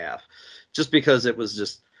 5.5, just because it was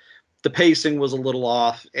just, the pacing was a little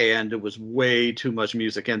off and it was way too much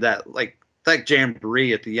music. And that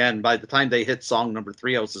jamboree at the end, by the time they hit song number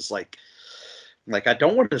 3, I was just like I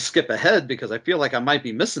don't want to skip ahead because I feel like I might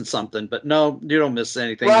be missing something, but no, you don't miss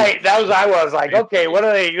anything. Right. I was like, okay, what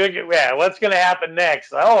are they? Yeah, what's going to happen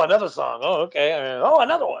next? Oh, another song. Oh, okay. Oh,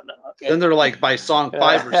 another one. Okay. Then they're like, by song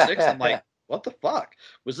 5 or 6, I'm like, what the fuck?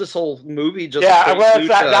 Was this whole movie just? Yeah, I'm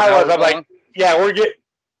like, yeah,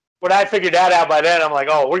 when I figured that out by then, I'm like,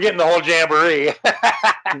 oh, we're getting the whole jamboree.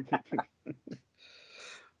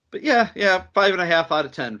 But yeah, 5.5 out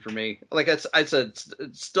of 10 for me. Like I said,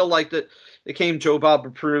 still liked it. It came Joe Bob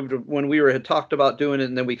approved when we had talked about doing it,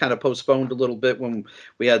 and then we kind of postponed a little bit when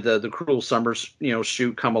we had the Cruel Summer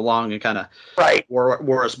shoot come along and kind of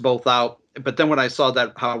wore us both out. But then when I saw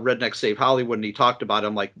that how Redneck Save Hollywood and he talked about it,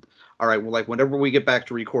 I'm like, all right, well, like whenever we get back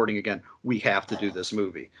to recording again, we have to do this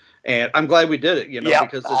movie. And I'm glad we did it,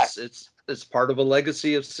 because it's part of a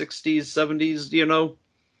legacy of 60s, 70s,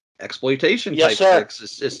 exploitation type flicks.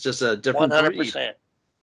 It's just a different 100%. Breed.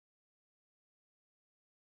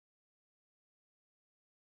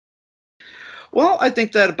 Well, I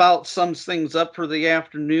think that about sums things up for the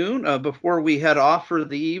afternoon. Before we head off for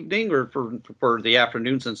the evening, or for the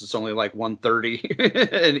afternoon, since it's only like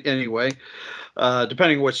 1:30 anyway,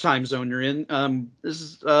 depending on which time zone you're in. This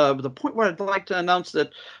is the point where I'd like to announce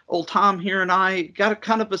that old Tom here and I got a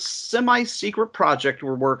kind of a semi-secret project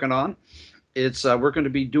we're working on. It's we're going to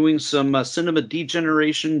be doing some Cinema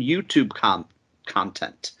Degeneration YouTube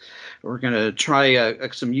content. We're going to try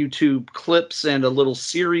some YouTube clips and a little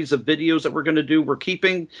series of videos that we're going to do. We're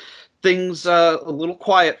keeping things a little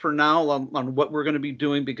quiet for now on what we're going to be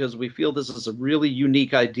doing, because we feel this is a really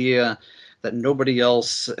unique idea that nobody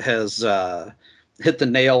else has hit the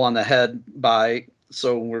nail on the head by.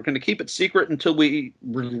 So we're going to keep it secret until we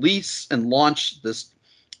release and launch this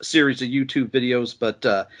series of YouTube videos, but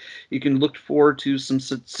you can look forward to some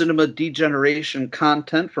Cinema Degeneration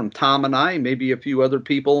content from Tom and I, maybe a few other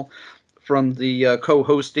people from the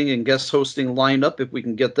co-hosting and guest hosting lineup. If we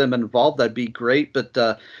can get them involved, that'd be great. But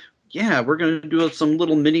yeah, we're going to do some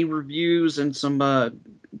little mini reviews and some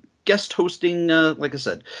guest hosting, like I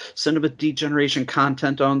said, Cinema Degeneration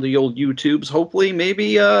content on the old YouTubes. Hopefully,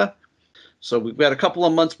 maybe. So we've got a couple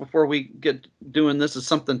of months before we get doing this. It's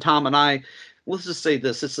something Tom and I, let's just say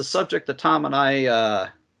this, it's a subject that Tom and I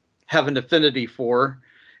have an affinity for,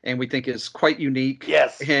 and we think is quite unique.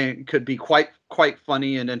 Yes. And could be quite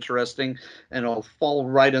funny and interesting, and it'll fall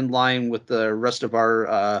right in line with the rest of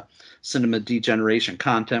our Cinema Degeneration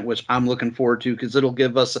content, which I'm looking forward to, because it'll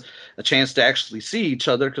give us a chance to actually see each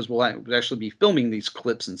other, because we'll actually be filming these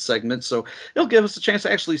clips and segments. So it'll give us a chance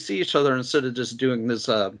to actually see each other instead of just doing this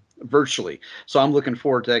virtually. So I'm looking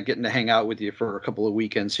forward to getting to hang out with you for a couple of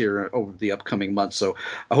weekends here over the upcoming months. So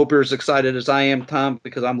I hope you're as excited as I am, Tom,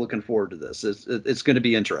 because I'm looking forward to this. It's going to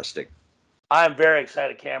be interesting. I'm very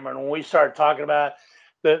excited, Cameron. When we started talking about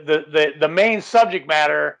the main subject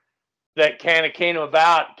matter that kind of came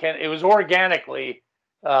about, it was organically,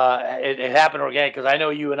 it happened organic, because I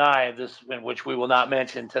know you and I, which we will not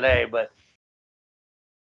mention today, but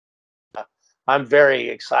I'm very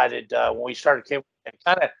excited when we started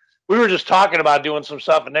we were just talking about doing some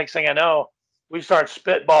stuff, and next thing I know, we start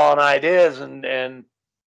spitballing ideas, and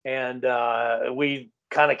we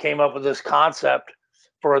kind of came up with this concept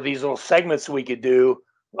for these little segments we could do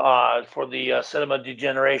for the Cinema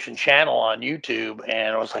Degeneration channel on YouTube,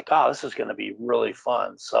 and I was like, oh, this is going to be really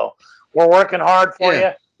fun. So we're working hard for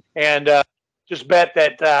you, and just bet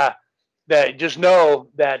that just know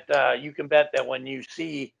that you can bet that when you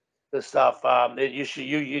see the stuff,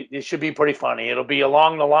 it should be pretty funny. It'll be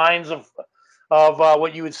along the lines of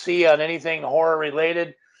what you would see on anything horror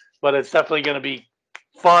related, but it's definitely going to be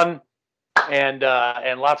fun and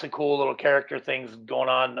lots of cool little character things going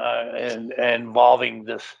on and involving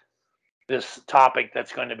this topic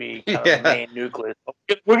that's going to be kind of the main nucleus.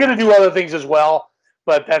 We're going to do other things as well,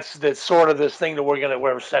 but that's sort of this thing that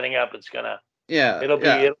we're setting up. It's gonna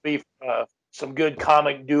it'll be some good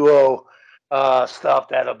comic duo stuff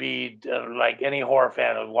that'll be like any horror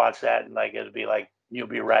fan would watch that, and like it'll be like you'll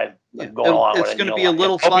be right going along with it. It's going to be a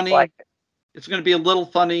little funny. It's going to be a little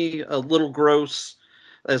funny, a little gross,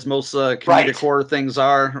 as most comedic horror things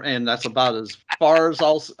are, and that's about as far as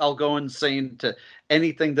I'll go in saying to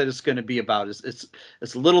anything that it's going to be about. It's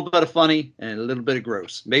a little bit of funny and a little bit of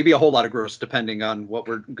gross, maybe a whole lot of gross, depending on what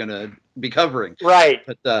we're going to be covering. Right.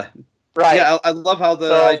 But yeah, I love how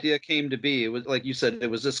the idea came to be. It was like you said,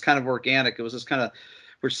 it was just kind of organic. It was just kind of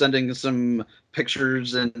we're sending some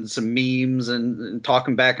pictures and some memes and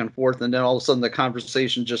talking back and forth, and then all of a sudden the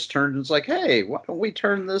conversation just turned. And it's like, hey, why don't we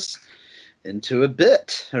turn this into a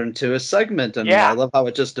bit or into a segment? And I love how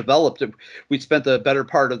it just developed. We spent the better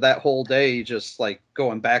part of that whole day just like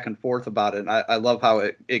going back and forth about it. And I love how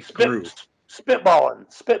it grew. Spitballing.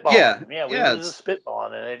 Yeah. We were just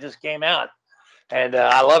spitballing, and it just came out. And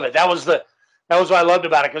I love it. That was what I loved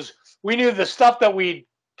about it, because we knew the stuff that we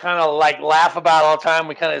kind of like laugh about all the time.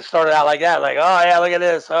 We kind of started out like that, like, oh yeah, look at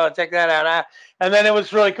this, oh check that out, and then it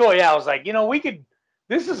was really cool. Yeah, I was like,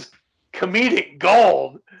 this is comedic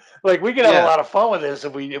gold. Like we could have a lot of fun with this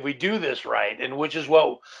if we do this right, and which is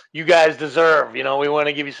what you guys deserve. We want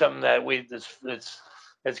to give you something that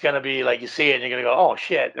it's going to be like you see it and you're going to go, oh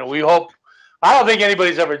shit. And we hope. I don't think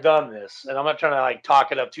anybody's ever done this, and I'm not trying to like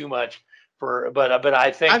talk it up too much. But I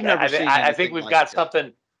think I think we've got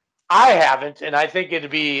something. I haven't, and I think it'll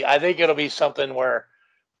be something where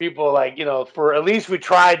people like for at least we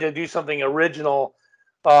tried to do something original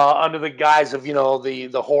under the guise of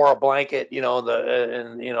the horror blanket, like you know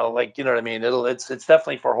what I mean. It's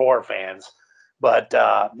definitely for horror fans, but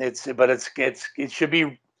it should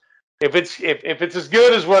be if it's as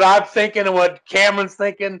good as what I'm thinking and what Cameron's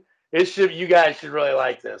thinking, you guys should really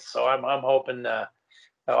like this. So I'm hoping.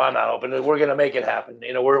 No, I'm not hoping. We're going to make it happen.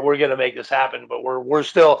 We're going to make this happen, but we're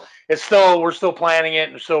still planning it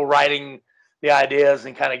and still writing the ideas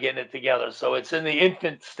and kind of getting it together. So it's in the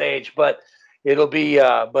infant stage, but it'll be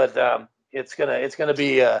it's going to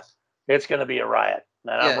be a riot.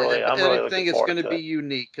 And I'm really I think it's going to be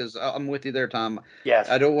unique, because I'm with you there, Tom. Yes.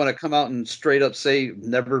 I don't want to come out and straight up say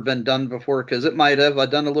never been done before, because it might have.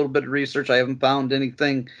 I've done a little bit of research. I haven't found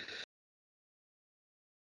anything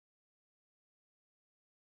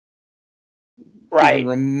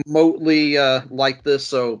remotely like this,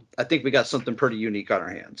 so I think we got something pretty unique on our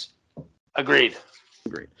hands. Agreed.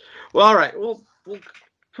 Well, all right, we'll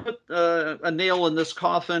put a nail in this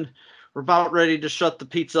coffin. We're about ready to shut the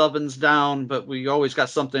pizza ovens down, but we always got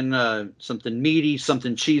something meaty,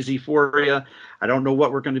 something cheesy for you. I don't know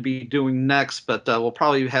what we're going to be doing next, but we'll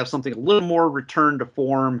probably have something a little more return to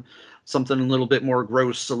form, something a little bit more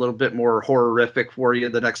gross, a little bit more horrific for you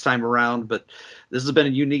the next time around. But this has been a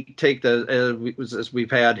unique take as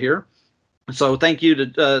we've had here. So thank you to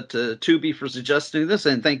Tubi for suggesting this,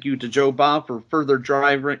 and thank you to Joe Bob for further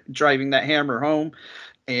driving that hammer home,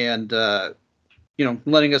 and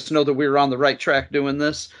letting us know that we were on the right track doing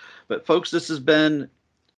this. But folks, this has been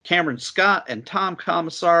Cameron Scott and Tom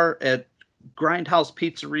Commissar at Grindhouse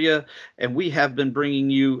Pizzeria, and we have been bringing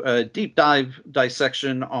you a deep dive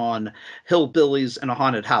dissection on Hillbillies in a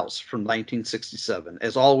Haunted House from 1967.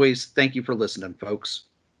 As always, thank you for listening, folks.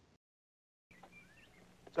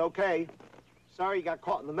 It's okay. Sorry you got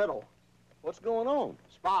caught in the middle. What's going on?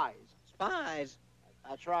 Spies. Spies?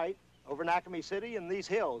 That's right. Over in Acme City and these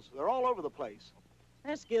hills. They're all over the place.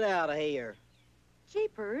 Let's get out of here.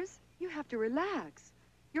 Jeepers, you have to relax.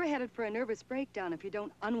 You're headed for a nervous breakdown if you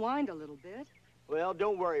don't unwind a little bit. Well,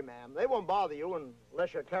 don't worry, ma'am. They won't bother you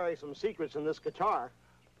unless you carry some secrets in this guitar.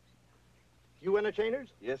 You entertainers?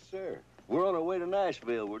 Yes, sir. We're on our way to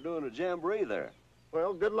Nashville. We're doing a jamboree there.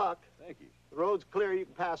 Well, good luck. Thank you. The road's clear. You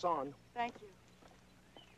can pass on. Thank you.